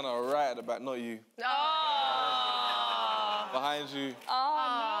 Last. No, right at the back, not you. Behind you.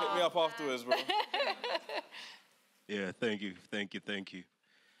 Oh, no. Hit me up afterwards, bro. Yeah, thank you.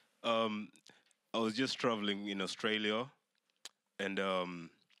 I was just traveling in Australia, and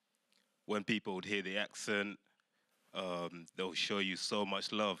when people would hear the accent, they'll show you so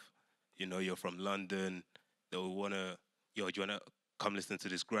much love. You know, you're from London, they'll wanna, do you wanna come listen to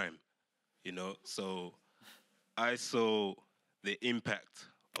this grime? You know, so I saw the impact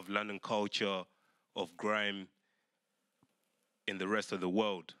of London culture, of grime in the rest of the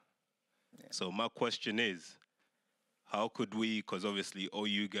world. Yeah. So my question is, how could we, because obviously all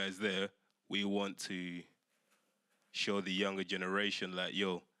you guys there, we want to show the younger generation like,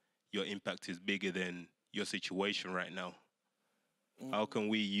 yo, your impact is bigger than your situation right now. How can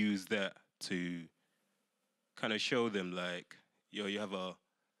we use that to kind of show them like, yo, you have a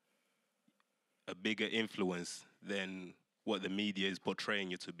bigger influence than what the media is portraying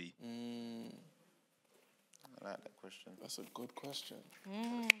you to be? I like that question. That's a good question. How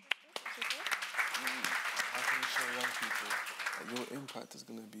can you show young people that your impact is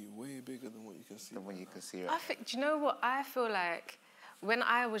going to be way bigger than what you can see? Than what you can see, right? I think, do you know what? I feel like when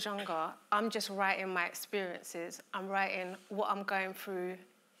I was younger, I'm just writing my experiences. I'm writing what I'm going through,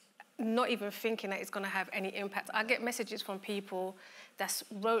 not even thinking that it's going to have any impact. I get messages from people that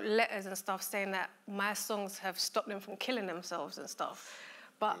wrote letters and stuff saying that my songs have stopped them from killing themselves and stuff.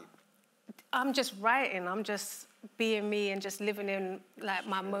 But I'm just writing, I'm just being me and just living in like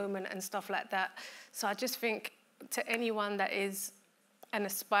my moment and stuff like that. So I just think to anyone that is an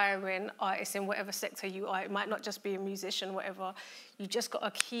aspiring artist in whatever sector you are, it might not just be a musician, whatever, you just got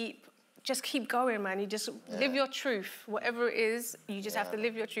to keep going, man. You just live your truth. Whatever it is, you just have to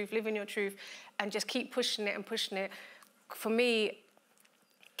live your truth, live in your truth, and just keep pushing it and pushing it. For me,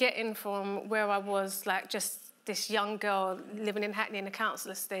 getting from where I was, like just this young girl living in Hackney in a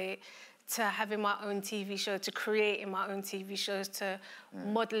council estate, to having my own TV show, to creating my own TV shows, to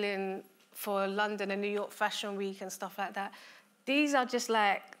modelling for London and New York Fashion Week and stuff like that. These are just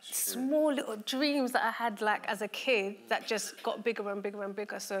like small little dreams that I had like as a kid that just got bigger and bigger and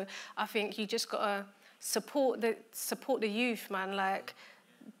bigger. So I think you just gotta support the youth, man. Like,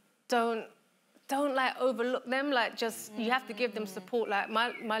 don't like overlook them. Like, just you have to give them support. Like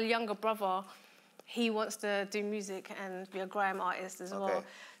my younger brother, he wants to do music and be a grime artist as well.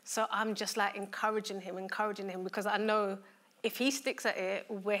 So I'm just like encouraging him because I know if he sticks at it,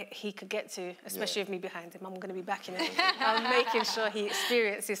 where he could get to, especially with me behind him, I'm going to be backing it. I'm making sure he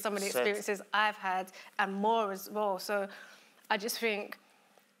experiences some of the experiences I've had and more as well. So I just think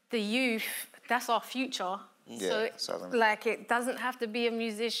the youth, that's our future. So like, it doesn't have to be a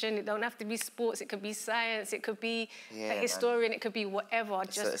musician, it don't have to be sports, it could be science, it could be a historian, it could be whatever.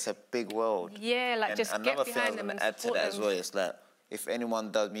 It's a big world. Yeah, like, and just get behind them and add to support that them. as well. It's like, if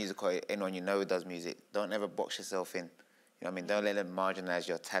anyone does music or anyone you know who does music, don't ever box yourself in. You know what I mean? Don't let them marginalize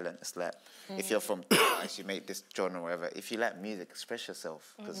your talent. It's like, if you're from arts, you make this genre or whatever. If you like music, express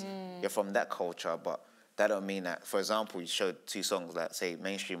yourself, because you're from that culture, but that don't mean that, for example, you showed 2 songs, like, say,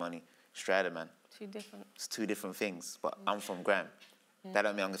 Mainstream Money, Stryder, man. 2 different. It's 2 different things, but I'm from Graham. That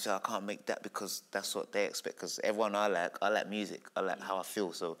don't mean I'm going to say I can't make that because that's what they expect, because everyone I like music, I like how I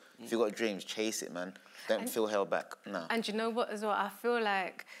feel. So if you got dreams, chase it, man. Don't feel held back, no. And you know what as well? I feel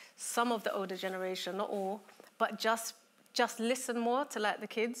like some of the older generation, not all, but just listen more to like the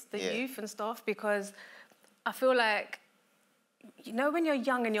kids, the youth and stuff, because I feel like, you know, when you're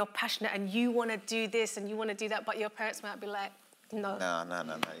young and you're passionate and you want to do this and you want to do that, but your parents might be like, no.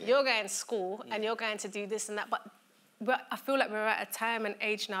 No. You're going to school and you're going to do this and that. But I feel like we're at a time and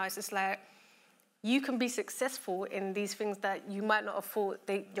age now, it's just like, you can be successful in these things that you might not have thought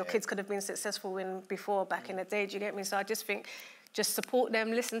your kids could have been successful in before, back in the day, do you get me? So I just think, just support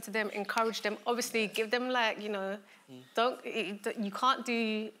them, listen to them, encourage them. Obviously, give them, like, you know, you can't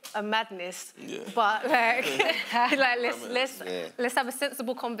do a madness, but like, let's have a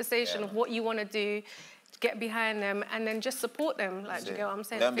sensible conversation of what you want to do, get behind them, and then just support them. Like, do you get what I'm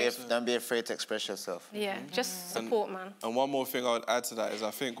saying? Don't be afraid to express yourself. Yeah, just support, man. And one more thing I would add to that is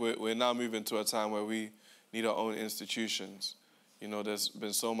I think we're now moving to a time where we need our own institutions. You know, there's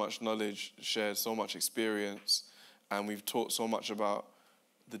been so much knowledge shared, so much experience, and we've talked so much about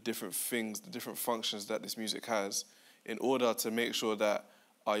the different things, the different functions that this music has, in order to make sure that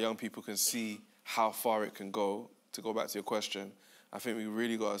our young people can see how far it can go. To go back to your question, I think we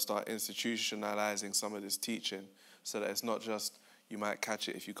really got to start institutionalizing some of this teaching so that it's not just you might catch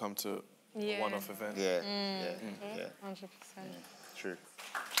it if you come to a one-off event. 100%. True.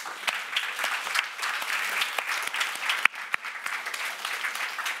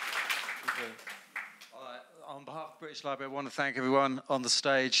 On behalf of British Library, I want to thank everyone on the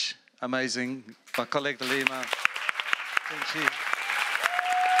stage. Amazing. My colleague Aleema, Tinchy,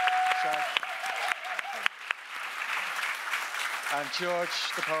 and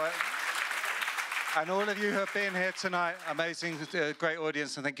George, the poet. And all of you who have been here tonight, amazing, great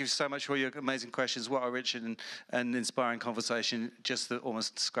audience, and thank you so much for your amazing questions. What a rich and inspiring conversation, just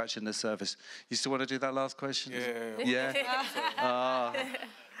almost scratching the surface. You still want to do that last question? Yeah?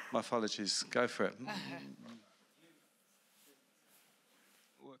 My apologies. Go for it.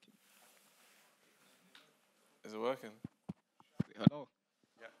 Is it working? Hello?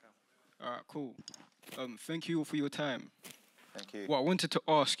 Yeah, go. All right, cool. Thank you all for your time. Thank you. What I wanted to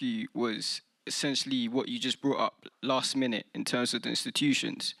ask you was essentially what you just brought up last minute in terms of the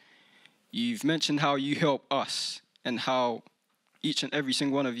institutions. You've mentioned how you help us and how each and every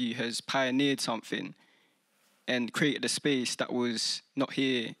single one of you has pioneered something and created a space that was not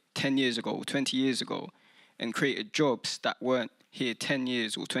here 10 years ago or 20 years ago, and created jobs that weren't here 10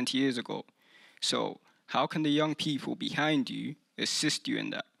 years or 20 years ago. So how can the young people behind you assist you in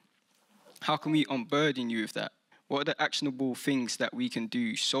that? How can we unburden you with that? What are the actionable things that we can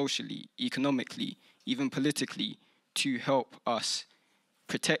do socially, economically, even politically to help us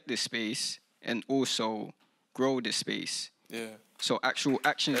protect this space and also grow this space? Yeah. So actual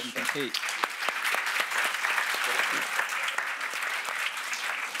actions you can take.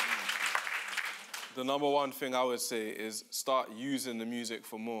 The number one thing I would say is start using the music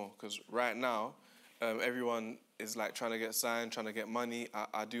for more, because right now, everyone is like trying to get signed, trying to get money.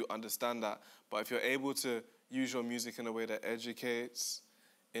 I do understand that. But if you're able to use your music in a way that educates,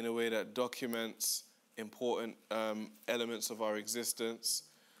 in a way that documents important elements of our existence,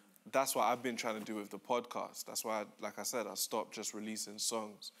 that's what I've been trying to do with the podcast. That's why, like I said, I stopped just releasing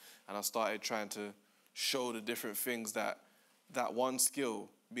songs and I started trying to show the different things that one skill,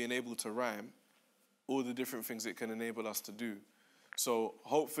 being able to rhyme, all the different things it can enable us to do. So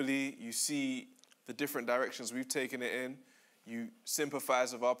hopefully you see the different directions we've taken it in. You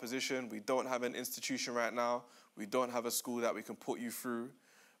sympathize with our position. We don't have an institution right now. We don't have a school that we can put you through.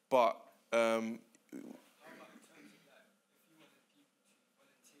 But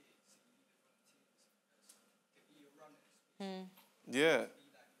yeah.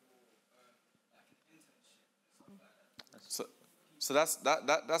 So that's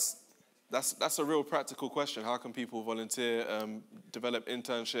a real practical question. How can people volunteer, develop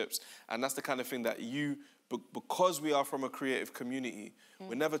internships? And that's the kind of thing that because we are from a creative community,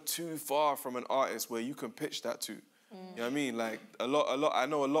 we're never too far from an artist where you can pitch that to. You know what I mean? Like a lot. I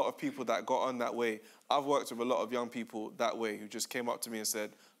know a lot of people that got on that way. I've worked with a lot of young people that way who just came up to me and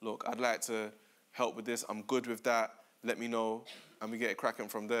said, "Look, I'd like to help with this. I'm good with that. Let me know," and we get it cracking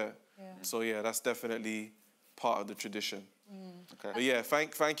from there. Yeah. So yeah, that's definitely part of the tradition. Okay. But yeah,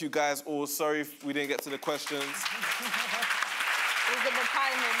 thank you guys all. Sorry if we didn't get to the questions. We'll get the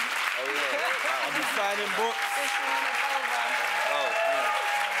timing. Oh yeah. I'll be signing books.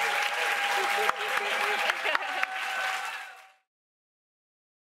 you.